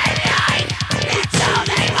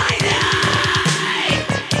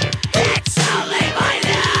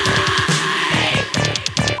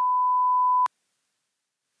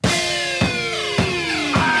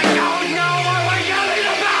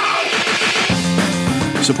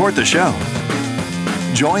 Support the show.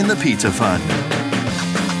 Join the Pizza Fund.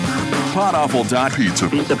 podawful.pizza.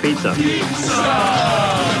 Pizza.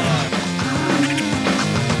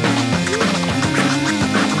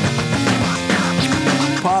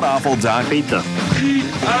 podawful.pizza.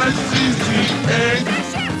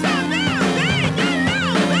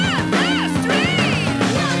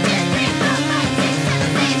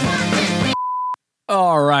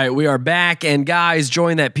 All right, we are back. And guys,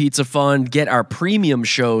 join that Pizza Fund. Get our premium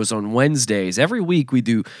shows on Wednesdays. Every week we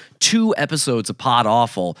do 2 episodes of Pod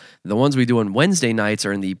Awful. The ones we do on Wednesday nights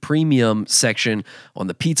are in the premium section on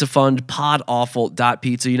the Pizza Fund,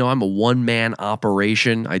 podawful.pizza. You know, I'm a one-man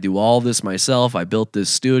operation. I do all this myself. I built this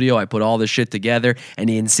studio. I put all this shit together. And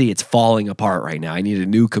you can see it's falling apart right now. I need a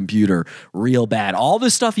new computer real bad. All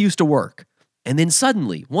this stuff used to work. And then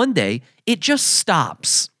suddenly, one day, it just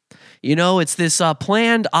stops. You know, it's this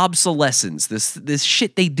planned obsolescence, this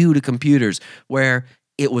shit they do to computers where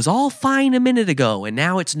it was all fine a minute ago and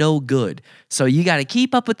now it's no good. So you got to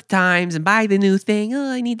keep up with the times and buy the new thing.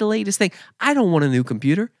 Oh, I need the latest thing. I don't want a new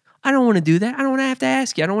computer. I don't want to do that. I don't want to have to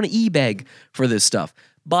ask you. I don't want to e-beg for this stuff.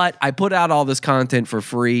 But I put out all this content for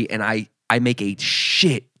free and I make a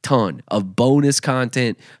shit ton of bonus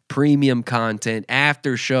content, premium content,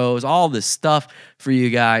 after shows, all this stuff for you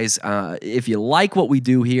guys. If you like what we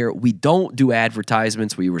do here, we don't do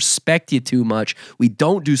advertisements. We respect you too much. We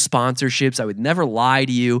don't do sponsorships. I would never lie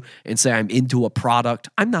to you and say I'm into a product.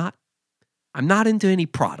 I'm not. I'm not into any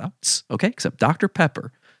products, okay, except Dr.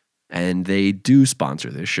 Pepper. And they do sponsor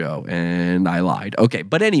this show, and I lied. Okay,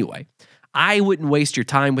 but anyway, I wouldn't waste your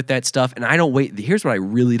time with that stuff, and I don't wait. Here's what I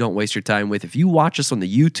really don't waste your time with. If you watch us on the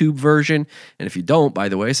YouTube version, and if you don't, by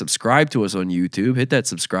the way, subscribe to us on YouTube. Hit that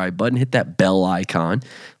subscribe button. Hit that bell icon.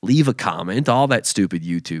 Leave a comment. All that stupid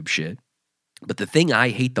YouTube shit. But the thing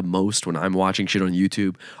I hate the most when I'm watching shit on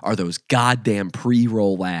YouTube are those goddamn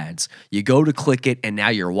pre-roll ads. You go to click it, and now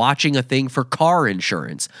you're watching a thing for car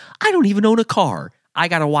insurance. I don't even own a car. I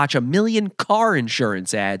got to watch 1 million car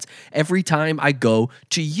insurance ads every time I go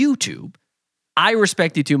to YouTube. I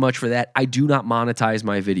respect you too much for that. I do not monetize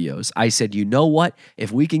my videos. I said, you know what?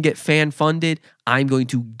 If we can get fan funded, I'm going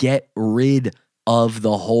to get rid of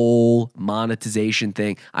the whole monetization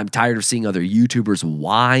thing. I'm tired of seeing other YouTubers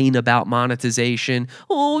whine about monetization.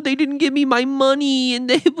 Oh, they didn't give me my money and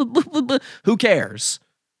they who cares?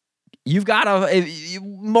 You've got to,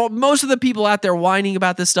 most of the people out there whining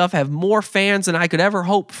about this stuff have more fans than I could ever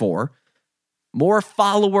hope for, more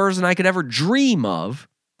followers than I could ever dream of.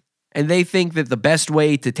 And they think that the best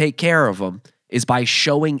way to take care of them is by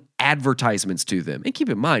showing advertisements to them. And keep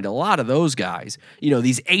in mind, a lot of those guys, you know,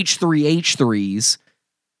 these H3H3s,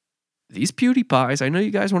 these PewDiePies, I know you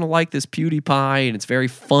guys want to like this PewDiePie, and it's very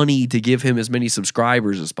funny to give him as many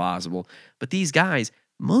subscribers as possible. But these guys,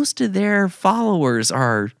 most of their followers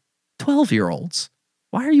are 12-year-olds.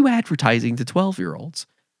 Why are you advertising to 12-year-olds?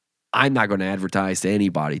 I'm not going to advertise to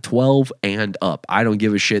anybody, 12 and up. I don't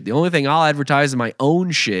give a shit. The only thing I'll advertise is my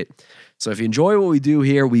own shit. So if you enjoy what we do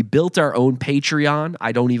here, we built our own Patreon.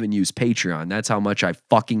 I don't even use Patreon. That's how much I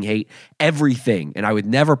fucking hate everything. And I would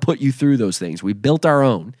never put you through those things. We built our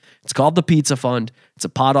own. It's called the Pizza Fund. It's a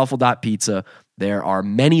podawful.pizza. There are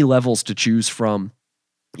many levels to choose from.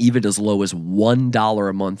 Even as low as $1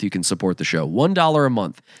 a month, you can support the show. $1 a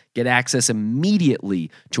month. Get access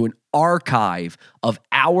immediately to an archive of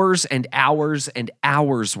hours and hours and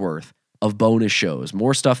hours worth of bonus shows.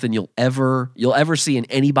 More stuff than you'll ever see in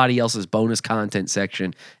anybody else's bonus content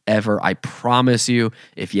section ever. I promise you.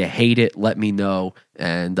 If you hate it, let me know,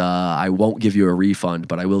 and I won't give you a refund,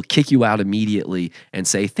 but I will kick you out immediately and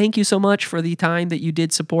say thank you so much for the time that you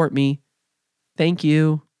did support me. Thank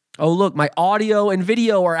you. Oh, look, my audio and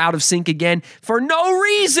video are out of sync again for no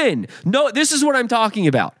reason. No, this is what I'm talking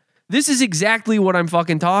about. This is exactly what I'm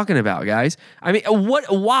fucking talking about, guys. I mean,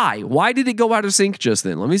 why? Why did it go out of sync just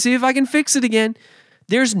then? Let me see if I can fix it again.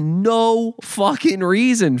 There's no fucking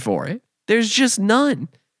reason for it. There's just none.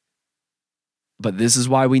 But this is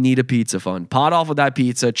why we need a pizza fund.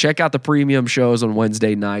 Podawful.pizza. Check out the premium shows on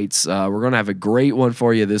Wednesday nights. We're going to have a great one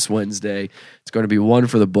for you this Wednesday. It's going to be one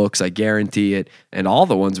for the books. I guarantee it. And all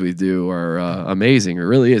the ones we do are amazing. It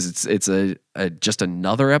really is. It's just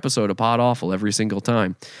another episode of Pod Awful every single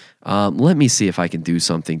time. Let me see if I can do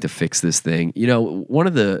something to fix this thing. You know, one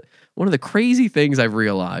of the crazy things I've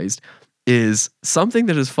realized is something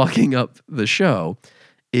that is fucking up the show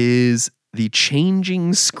is the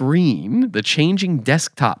changing screen, the changing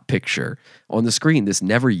desktop picture on the screen. This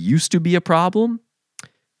never used to be a problem.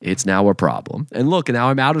 It's now a problem. And look, now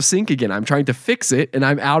I'm out of sync again. I'm trying to fix it, and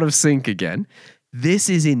I'm out of sync again. This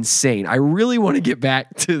is insane. I really want to get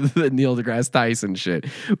back to the Neil deGrasse Tyson shit,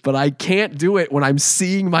 but I can't do it when I'm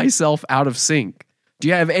seeing myself out of sync. Do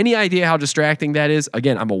you have any idea how distracting that is?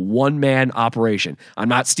 Again, I'm a one-man operation. I'm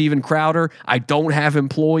not Steven Crowder. I don't have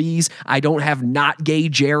employees. I don't have not gay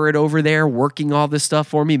Jared over there working all this stuff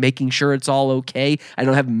for me, making sure it's all okay. I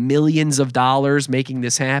don't have millions of dollars making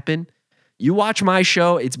this happen. You watch my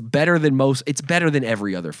show, it's better than it's better than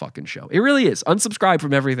every other fucking show. It really is. Unsubscribe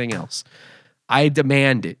from everything else. I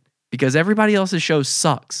demand it because everybody else's show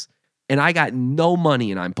sucks. And I got no money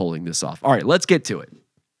and I'm pulling this off. All right, let's get to it.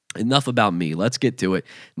 Enough about me. Let's get to it.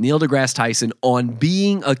 Neil deGrasse Tyson on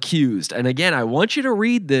being accused. And again, I want you to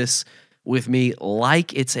read this with me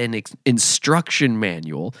like it's an instruction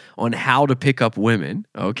manual on how to pick up women,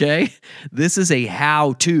 okay? This is a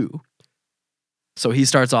how-to. So he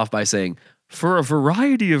starts off by saying, for a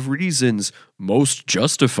variety of reasons, most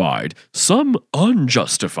justified, some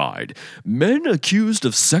unjustified, men accused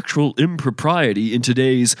of sexual impropriety in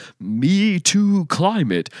today's Me Too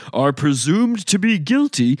climate are presumed to be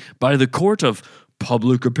guilty by the court of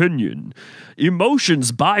public opinion.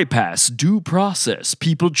 Emotions bypass due process,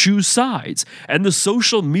 people choose sides, and the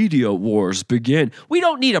social media wars begin. We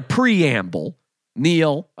don't need a preamble,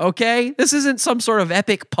 Neil, okay? This isn't some sort of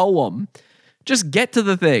epic poem. Just get to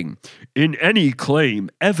the thing. In any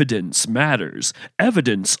claim, evidence matters.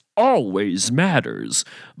 Evidence always matters.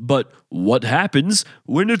 But what happens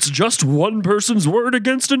when it's just one person's word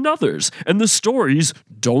against another's and the stories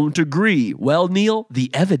don't agree? Well, Neil,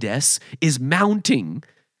 the evidence is mounting,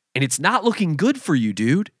 and it's not looking good for you,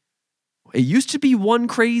 dude. It used to be one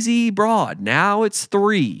crazy broad. Now it's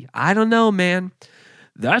 3. I don't know, man.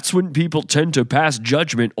 That's when people tend to pass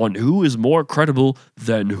judgment on who is more credible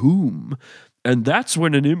than whom. And that's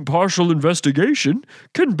when an impartial investigation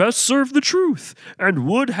can best serve the truth and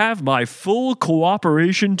would have my full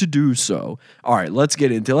cooperation to do so. All right, let's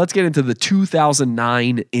get into the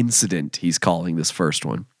 2009 incident. He's calling this first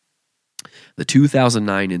one. The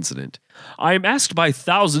 2009 incident. I am asked by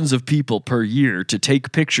thousands of people per year to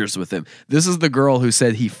take pictures with him. This is the girl who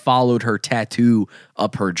said he followed her tattoo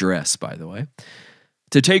up her dress, by the way.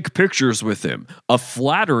 To take pictures with him, a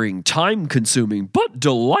flattering, time-consuming, but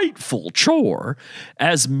delightful chore.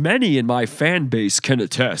 As many in my fan base can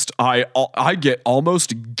attest, I get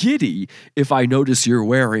almost giddy if I notice you're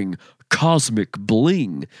wearing cosmic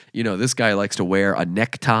bling. You know, this guy likes to wear a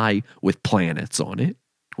necktie with planets on it,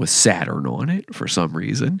 with Saturn on it for some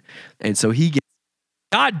reason. And so he gets...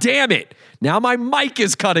 God damn it! Now my mic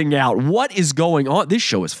is cutting out. What is going on? This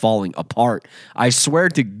show is falling apart. I swear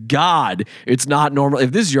to God, it's not normal.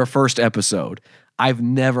 If this is your first episode, I've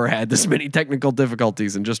never had this many technical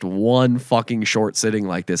difficulties in just one fucking short sitting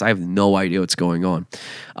like this. I have no idea what's going on.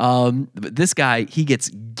 But this guy, he gets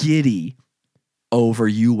giddy over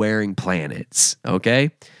you wearing planets,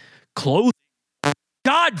 okay? Clothing.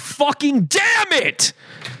 God fucking damn it!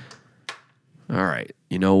 All right.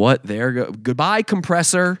 You know what? Goodbye,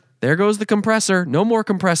 compressor. There goes the compressor. No more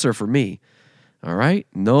compressor for me. All right?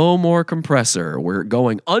 No more compressor. We're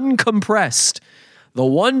going uncompressed. The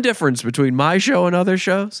one difference between my show and other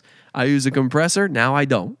shows, I use a compressor. Now I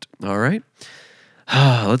don't. All right.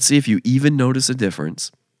 Let's see if you even notice a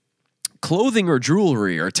difference. Clothing or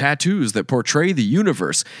jewelry or tattoos that portray the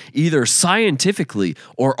universe, either scientifically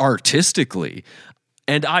or artistically.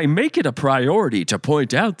 And I make it a priority to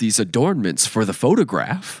point out these adornments for the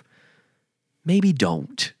photograph. Maybe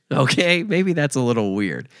don't, okay? Maybe that's a little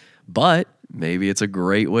weird. But maybe it's a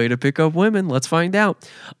great way to pick up women. Let's find out.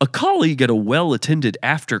 A colleague at a well-attended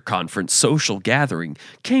after-conference social gathering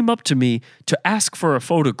came up to me to ask for a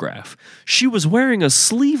photograph. She was wearing a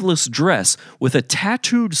sleeveless dress with a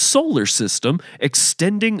tattooed solar system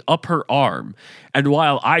extending up her arm. And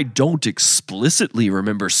while I don't explicitly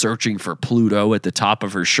remember searching for Pluto at the top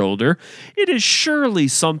of her shoulder, it is surely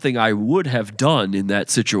something I would have done in that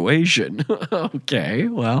situation. Okay,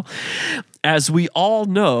 well, as we all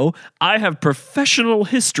know, I have professional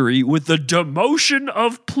history with the demotion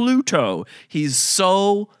of Pluto. He's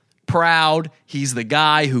so proud. He's the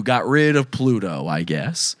guy who got rid of Pluto, I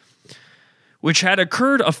guess, which had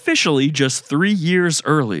occurred officially just 3 years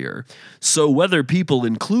earlier. So whether people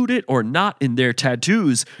include it or not in their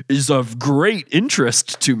tattoos is of great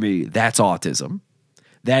interest to me. That's autism.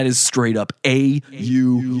 That is straight up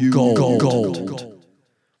AU gold.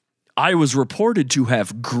 I was reported to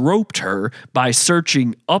have groped her by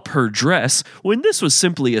searching up her dress when this was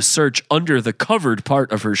simply a search under the covered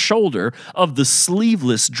part of her shoulder of the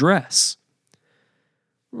sleeveless dress.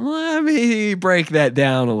 Let me break that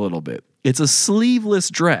down a little bit. It's a sleeveless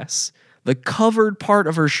dress, the covered part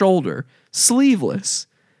of her shoulder, sleeveless.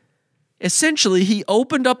 Essentially, he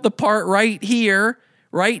opened up the part right here,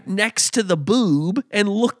 right next to the boob, and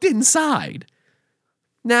looked inside.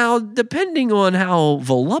 Now, depending on how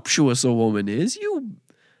voluptuous a woman is,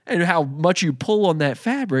 and how much you pull on that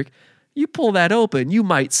fabric, you pull that open, you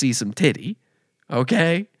might see some titty,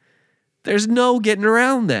 okay? There's no getting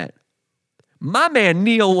around that. My man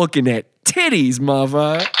Neil looking at titties,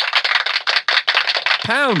 motherfucker.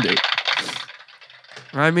 Pound it.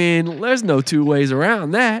 I mean, there's no two ways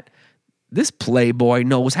around that. This playboy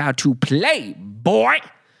knows how to play, boy.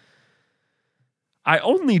 I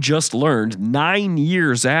only just learned 9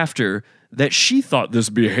 years after that she thought this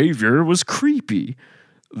behavior was creepy.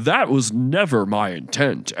 That was never my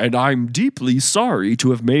intent, and I'm deeply sorry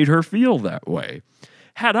to have made her feel that way.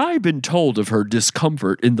 Had I been told of her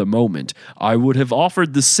discomfort in the moment, I would have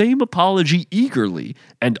offered the same apology eagerly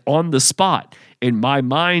and on the spot. In my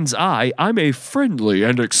mind's eye, I'm a friendly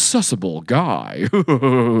and accessible guy.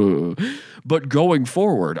 But going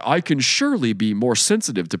forward, I can surely be more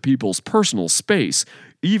sensitive to people's personal space,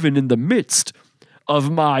 even in the midst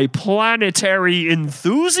of my planetary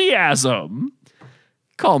enthusiasm.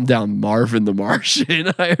 Calm down, Marvin the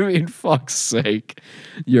Martian. I mean, fuck's sake.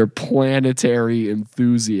 Your planetary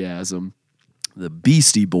enthusiasm. The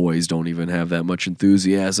Beastie Boys don't even have that much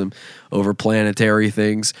enthusiasm over planetary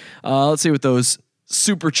things. Let's see what those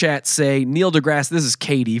super chats say. Neil deGrasse, this is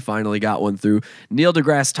Katie, finally got one through. Neil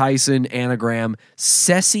deGrasse Tyson, anagram,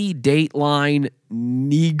 Ceci Dateline,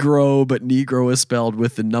 Negro, but Negro is spelled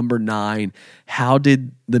with the number 9. How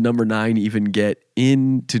did the number 9 even get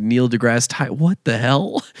into Neil deGrasse Tyson? What the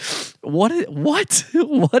hell? What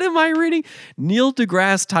am I reading? Neil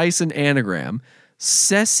deGrasse Tyson, anagram,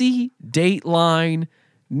 Ceci Dateline,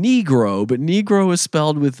 Negro, but Negro is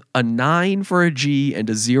spelled with a 9 for a G and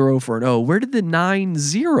a 0 for an O. Where did the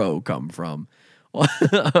 9-0 come from? All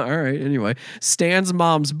right, anyway. Stan's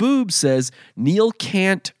mom's boob says Neil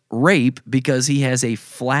can't rape because he has a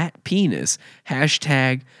flat penis.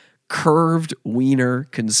 Hashtag curved wiener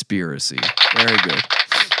conspiracy. Very good.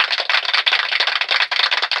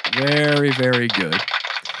 Very, very good.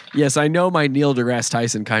 Yes, I know my Neil deGrasse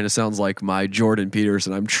Tyson kind of sounds like my Jordan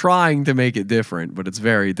Peterson. I'm trying to make it different, but it's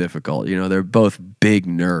very difficult. You know, they're both big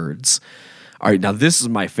nerds. All right, now this is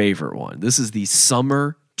my favorite one. This is the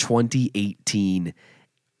summer 2018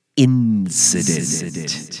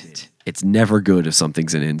 incident. It's never good if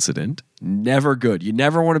something's an incident. Never good. You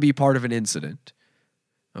never want to be part of an incident.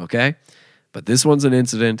 Okay? But this one's an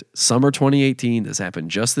incident. Summer 2018. This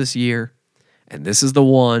happened just this year. And this is the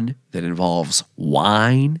one that involves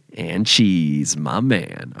wine and cheese, my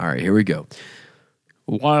man. All right, here we go.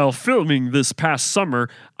 While filming this past summer,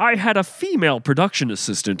 I had a female production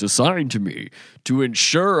assistant assigned to me to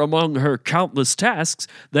ensure among her countless tasks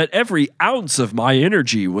that every ounce of my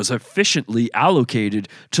energy was efficiently allocated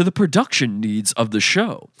to the production needs of the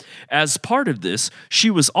show. As part of this, she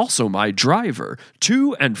was also my driver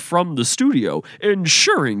to and from the studio,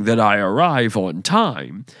 ensuring that I arrive on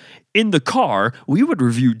time. In the car, we would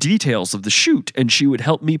review details of the shoot, and she would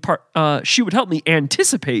help me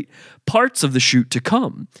anticipate parts of the shoot to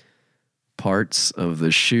come. parts of the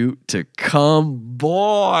shoot to come.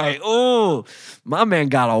 Boy, oh, my man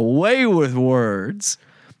got away with words.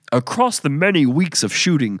 Across the many weeks of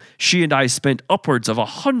shooting, she and I spent upwards of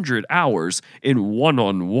 100 hours in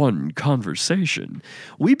one-on-one conversation.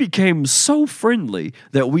 We became so friendly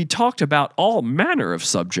that we talked about all manner of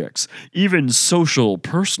subjects, even social,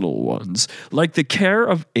 personal ones, like the care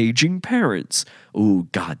of aging parents. Ooh,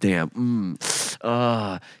 goddamn.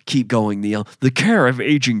 Keep going, Neil. The care of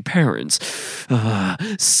aging parents.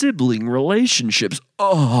 Sibling relationships.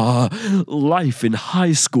 Life in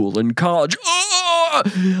high school and college.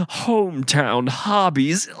 Hometown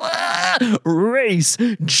hobbies. Race,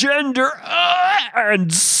 gender,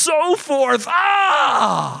 and so forth.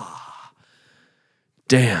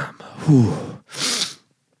 Damn. Whew.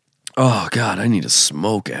 Oh, God, I need to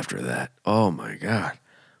smoke after that. Oh, my God.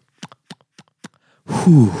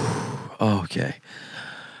 Whew. Okay.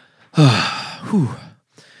 Whew.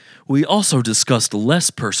 We also discussed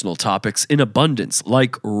less personal topics in abundance,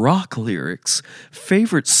 like rock lyrics,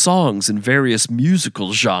 favorite songs in various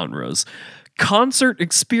musical genres, concert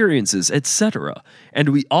experiences, etc. And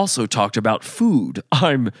we also talked about food.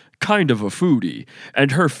 I'm kind of a foodie,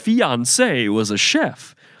 and her fiancé was a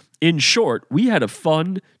chef. In short, we had a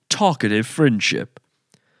fun, talkative friendship.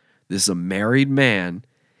 This is a married man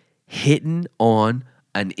hitting on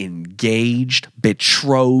an engaged,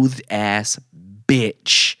 betrothed-ass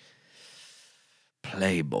bitch.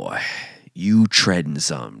 Playboy, you treading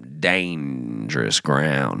some dangerous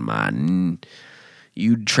ground, man.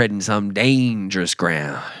 You treading some dangerous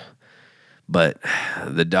ground. But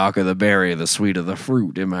the darker the berry, the sweeter the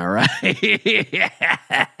fruit, am I right?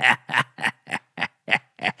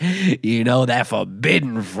 You know, that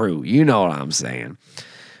forbidden fruit. You know what I'm saying.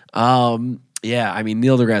 Yeah, I mean,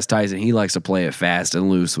 Neil deGrasse Tyson, he likes to play it fast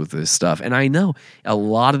and loose with this stuff. And I know a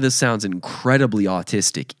lot of this sounds incredibly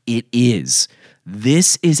autistic. It is.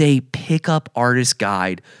 This is a pickup artist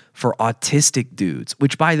guide for autistic dudes,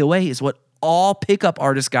 which, by the way, is what all pickup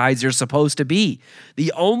artist guides are supposed to be.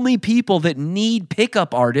 The only people that need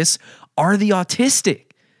pickup artists are the autistic.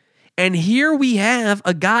 And here we have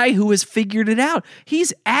a guy who has figured it out.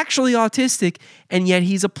 He's actually autistic, and yet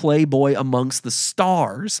he's a playboy amongst the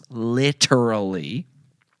stars, literally.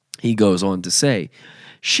 He goes on to say,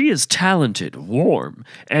 she is talented, warm,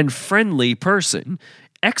 and friendly person.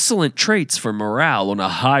 Excellent traits for morale on a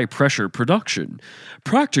high-pressure production.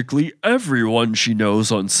 Practically everyone she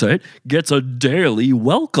knows on set gets a daily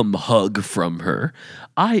welcome hug from her.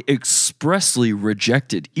 I expressly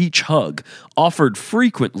rejected each hug, offered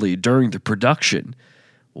frequently during the production.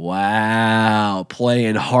 Wow,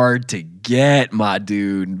 playing hard to get, my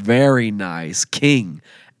dude. Very nice. King.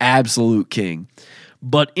 Absolute king.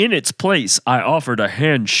 But in its place, I offered a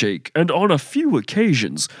handshake and on a few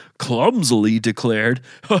occasions clumsily declared,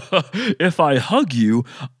 if I hug you,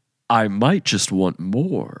 I might just want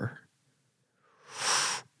more.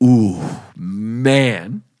 Ooh,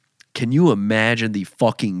 man. Can you imagine the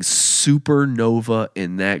fucking supernova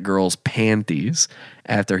in that girl's panties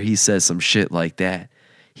after he says some shit like that?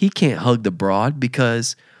 He can't hug the broad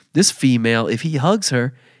because this female, if he hugs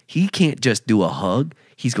her, he can't just do a hug.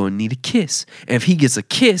 He's going to need a kiss. And if he gets a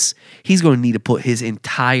kiss, he's going to need to put his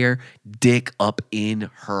entire dick up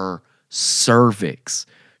in her cervix.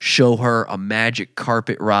 Show her a magic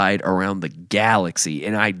carpet ride around the galaxy.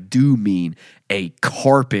 And I do mean a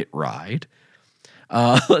carpet ride.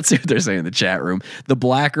 Let's see what they're saying in the chat room. The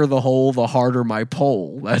blacker the hole, the harder my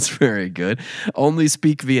pole. That's very good. Only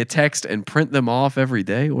speak via text and print them off every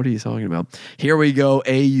day. What are you talking about? Here we go.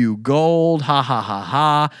 AU gold. Ha ha ha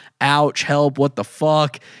ha. Ouch. Help. What the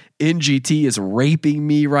fuck? NGT is raping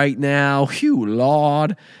me right now. Phew,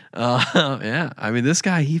 Lord. Yeah. I mean, this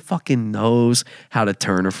guy, he fucking knows how to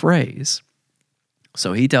turn a phrase.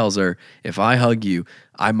 So he tells her, if I hug you,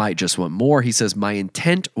 I might just want more. He says, my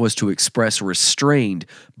intent was to express restrained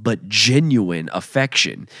but genuine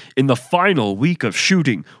affection. In the final week of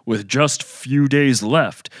shooting, with just few days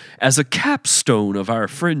left, as a capstone of our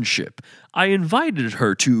friendship, I invited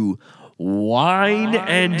her to wine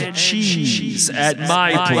and cheese at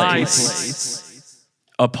my place.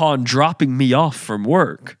 Upon dropping me off from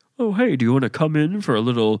work, oh, hey, do you want to come in for a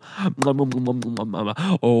little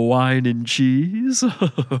wine and cheese?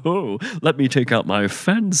 Let me take out my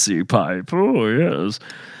fancy pipe. Oh, yes.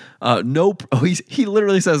 He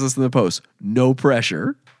literally says this in the post. No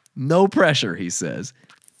pressure. No pressure, he says.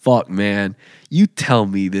 Fuck, man. You tell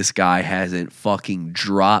me this guy hasn't fucking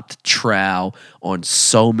dropped trow on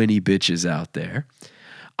so many bitches out there.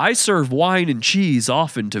 I serve wine and cheese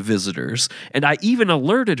often to visitors, and I even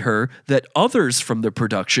alerted her that others from the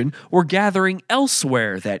production were gathering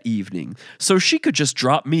elsewhere that evening, so she could just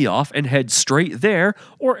drop me off and head straight there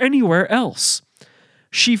or anywhere else.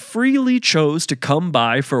 She freely chose to come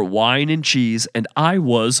by for wine and cheese, and I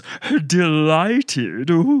was delighted.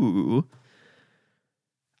 Ooh.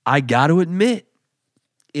 I got to admit,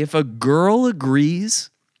 if a girl agrees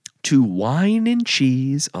to wine and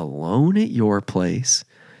cheese alone at your place,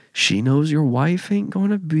 she knows your wife ain't going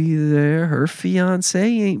to be there, her fiance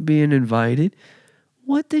ain't being invited,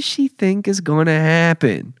 what does she think is going to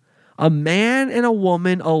happen? A man and a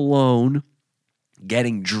woman alone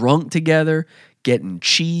getting drunk together, getting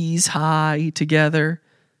cheese high together.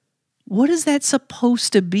 What is that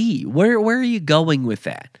supposed to be? Where are you going with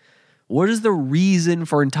that? What is the reason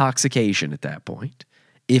for intoxication at that point?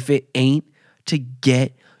 If it ain't to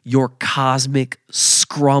get your cosmic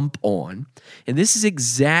scrump on. And this is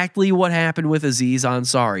exactly what happened with Aziz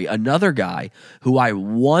Ansari, another guy who I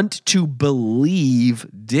want to believe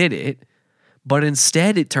did it, but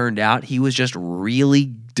instead it turned out he was just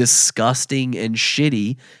really disgusting and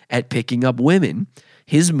shitty at picking up women.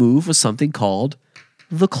 His move was something called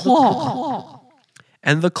the claw.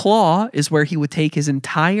 And the claw is where he would take his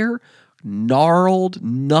entire gnarled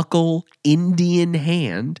knuckle Indian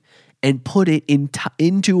hand and put it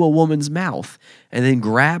into a woman's mouth and then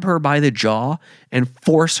grab her by the jaw and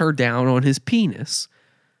force her down on his penis.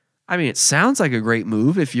 I mean, it sounds like a great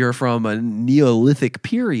move if you're from a Neolithic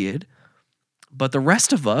period, but the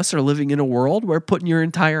rest of us are living in a world where putting your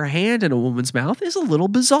entire hand in a woman's mouth is a little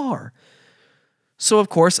bizarre. So, of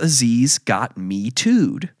course, Aziz got Me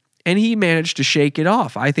Too'd, and he managed to shake it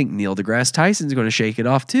off. I think Neil deGrasse Tyson's going to shake it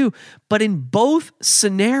off too. But in both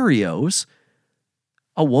scenarios,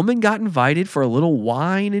 a woman got invited for a little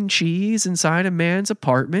wine and cheese inside a man's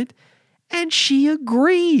apartment, and she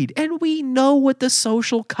agreed. And we know what the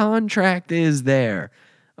social contract is there.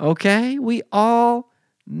 Okay? We all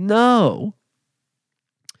know.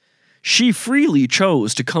 She freely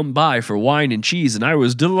chose to come by for wine and cheese, and I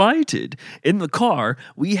was delighted. In the car,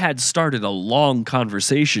 we had started a long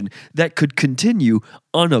conversation that could continue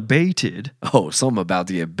unabated. Oh, something about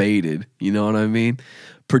the abated. You know what I mean?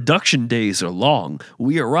 Production days are long.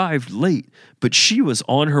 We arrived late, but she was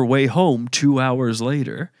on her way home 2 hours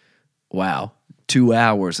later. Wow, 2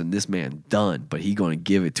 hours and this man done, but he going to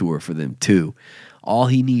give it to her for them 2. All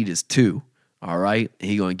he need is 2, all right?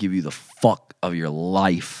 He going to give you the fuck of your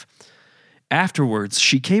life. Afterwards,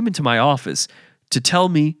 she came into my office to tell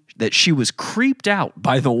me that she was creeped out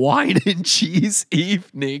by the wine and cheese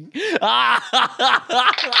evening.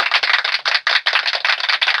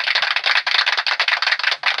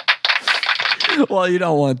 Well, you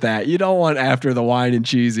don't want that. You don't want after the wine and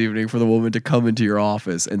cheese evening for the woman to come into your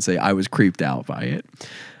office and say, I was creeped out by it.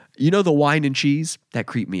 You know, the wine and cheese, that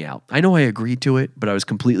creeped me out. I know I agreed to it, but I was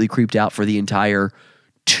completely creeped out for the entire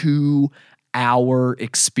 2-hour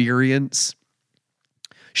experience.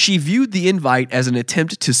 She viewed the invite as an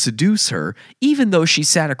attempt to seduce her, even though she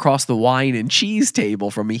sat across the wine and cheese table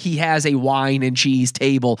from me. He has a wine and cheese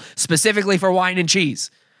table specifically for wine and cheese.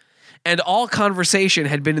 And all conversation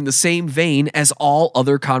had been in the same vein as all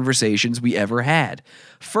other conversations we ever had.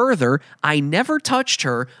 Further, I never touched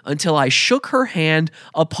her until I shook her hand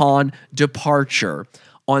upon departure.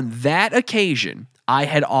 On that occasion, I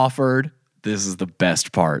had offered, this is the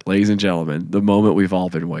best part, ladies and gentlemen, the moment we've all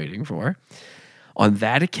been waiting for. On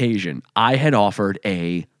that occasion, I had offered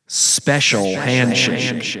a special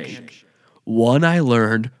handshake. One I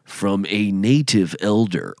learned from a native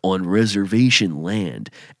elder on reservation land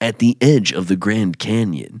at the edge of the Grand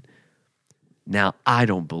Canyon. Now, I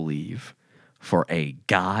don't believe for a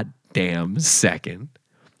goddamn second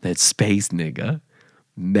that Space Nigga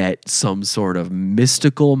met some sort of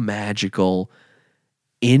mystical, magical,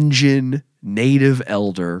 Indian native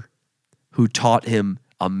elder who taught him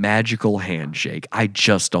a magical handshake. I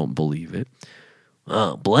just don't believe it.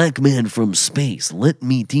 Black man from space, let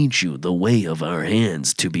me teach you the way of our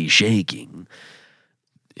hands to be shaking.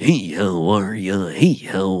 Hey, how are ya? Hey,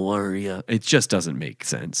 how are ya? It just doesn't make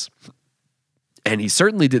sense. And he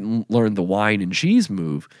certainly didn't learn the wine and cheese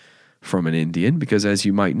move from an Indian, because as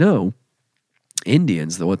you might know,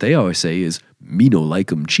 Indians, what they always say is, me no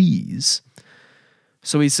like 'em cheese.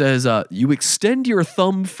 So he says, you extend your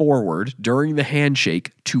thumb forward during the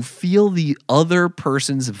handshake to feel the other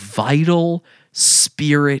person's vital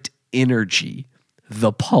spirit energy,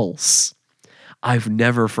 the pulse. I've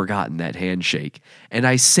never forgotten that handshake, and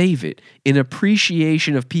I save it in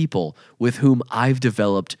appreciation of people with whom I've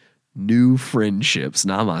developed new friendships.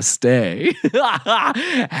 Namaste.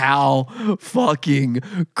 How fucking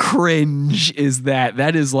cringe is that?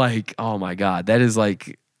 That is like, oh my God, that is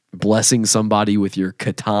like blessing somebody with your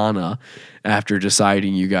katana after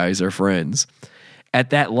deciding you guys are friends. At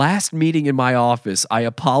that last meeting in my office, I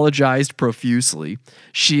apologized profusely.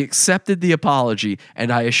 She accepted the apology,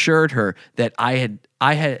 and I assured her that had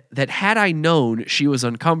I known she was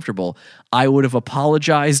uncomfortable, I would have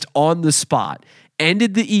apologized on the spot,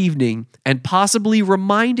 ended the evening, and possibly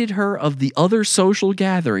reminded her of the other social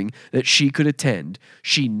gathering that she could attend.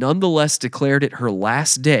 She nonetheless declared it her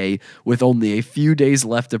last day with only a few days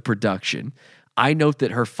left of production. I note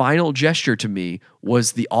that her final gesture to me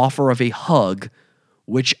was the offer of a hug,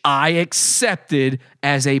 which I accepted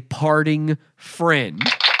as a parting friend.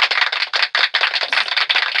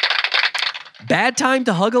 Bad time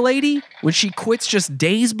to hug a lady? When she quits just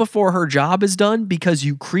days before her job is done because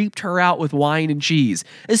you creeped her out with wine and cheese,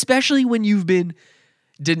 especially when you've been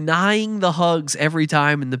denying the hugs every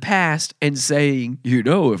time in the past and saying, you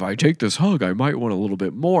know, if I take this hug, I might want a little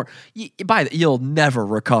bit more. You'll never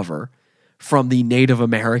recover from the Native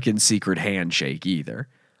American secret handshake either.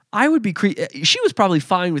 I would be she was probably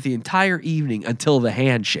fine with the entire evening until the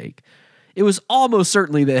handshake. It was almost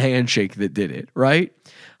certainly the handshake that did it, right?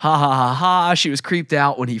 Ha ha ha ha. She was creeped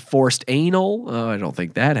out when he forced anal. I don't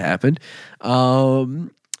think that happened.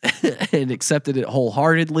 And accepted it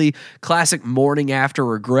wholeheartedly. Classic morning after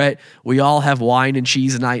regret. We all have wine and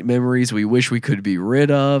cheese night memories we wish we could be rid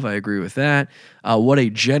of. I agree with that. What a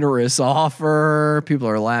generous offer. People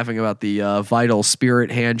are laughing about the vital spirit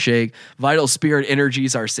handshake. Vital spirit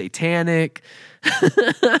energies are satanic.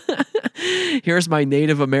 Here's my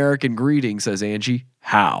Native American greeting, says Angie.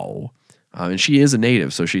 How? And she is a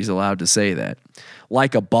native, so she's allowed to say that.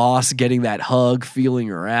 Like a boss, getting that hug, feeling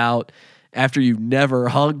her out. After you never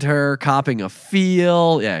hugged her, copping a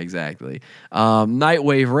feel. Yeah, exactly.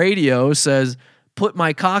 Nightwave Radio says, put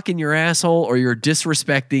my cock in your asshole or you're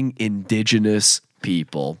disrespecting indigenous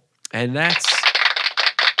people. And that's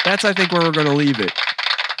I think, where we're going to leave it.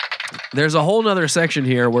 There's a whole nother section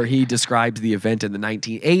here where he describes the event in the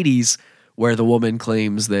 1980s where the woman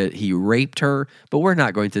claims that he raped her, but we're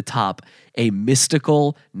not going to top a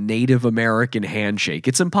mystical Native American handshake.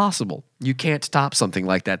 It's impossible. You can't top something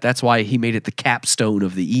like that. That's why he made it the capstone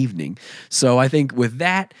of the evening. So I think with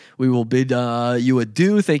that, we will bid you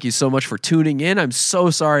adieu. Thank you so much for tuning in. I'm so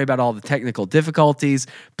sorry about all the technical difficulties.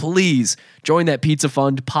 Please join that pizza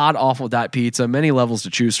fund, podawful.pizza. Many levels to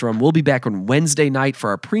choose from. We'll be back on Wednesday night for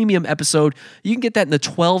our premium episode. You can get that in the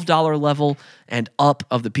 $12 level and up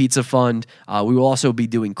of the pizza fund. We will also be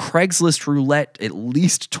doing Craigslist roulette at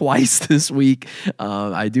least twice this week.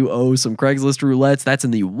 I do owe some Craigslist roulettes. That's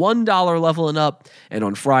in the $1 level and up. And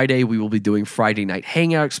on Friday, we will be doing Friday Night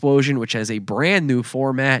Hangout Explosion, which has a brand new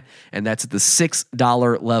format, and that's at the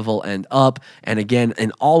 $6 level and up. And again,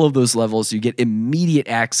 in all of those levels, you get immediate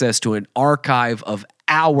access to an archive of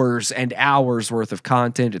hours and hours worth of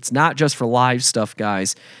content. It's not just for live stuff,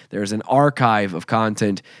 guys. There's an archive of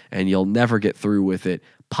content, and you'll never get through with it.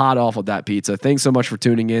 Podawful.pizza. Thanks so much for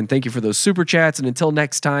tuning in. Thank you for those super chats. And until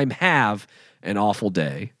next time, have an awful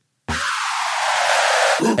day.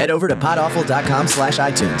 Head over to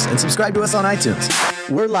podawful.com/iTunes and subscribe to us on iTunes.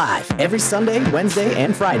 We're live every Sunday, Wednesday,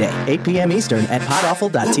 and Friday, 8 p.m. Eastern at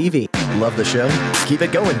podawful.tv. Love the show? Keep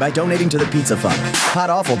it going by donating to the Pizza Fund.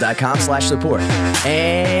 Podawful.com/support.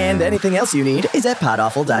 And anything else you need is at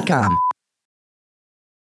podawful.com.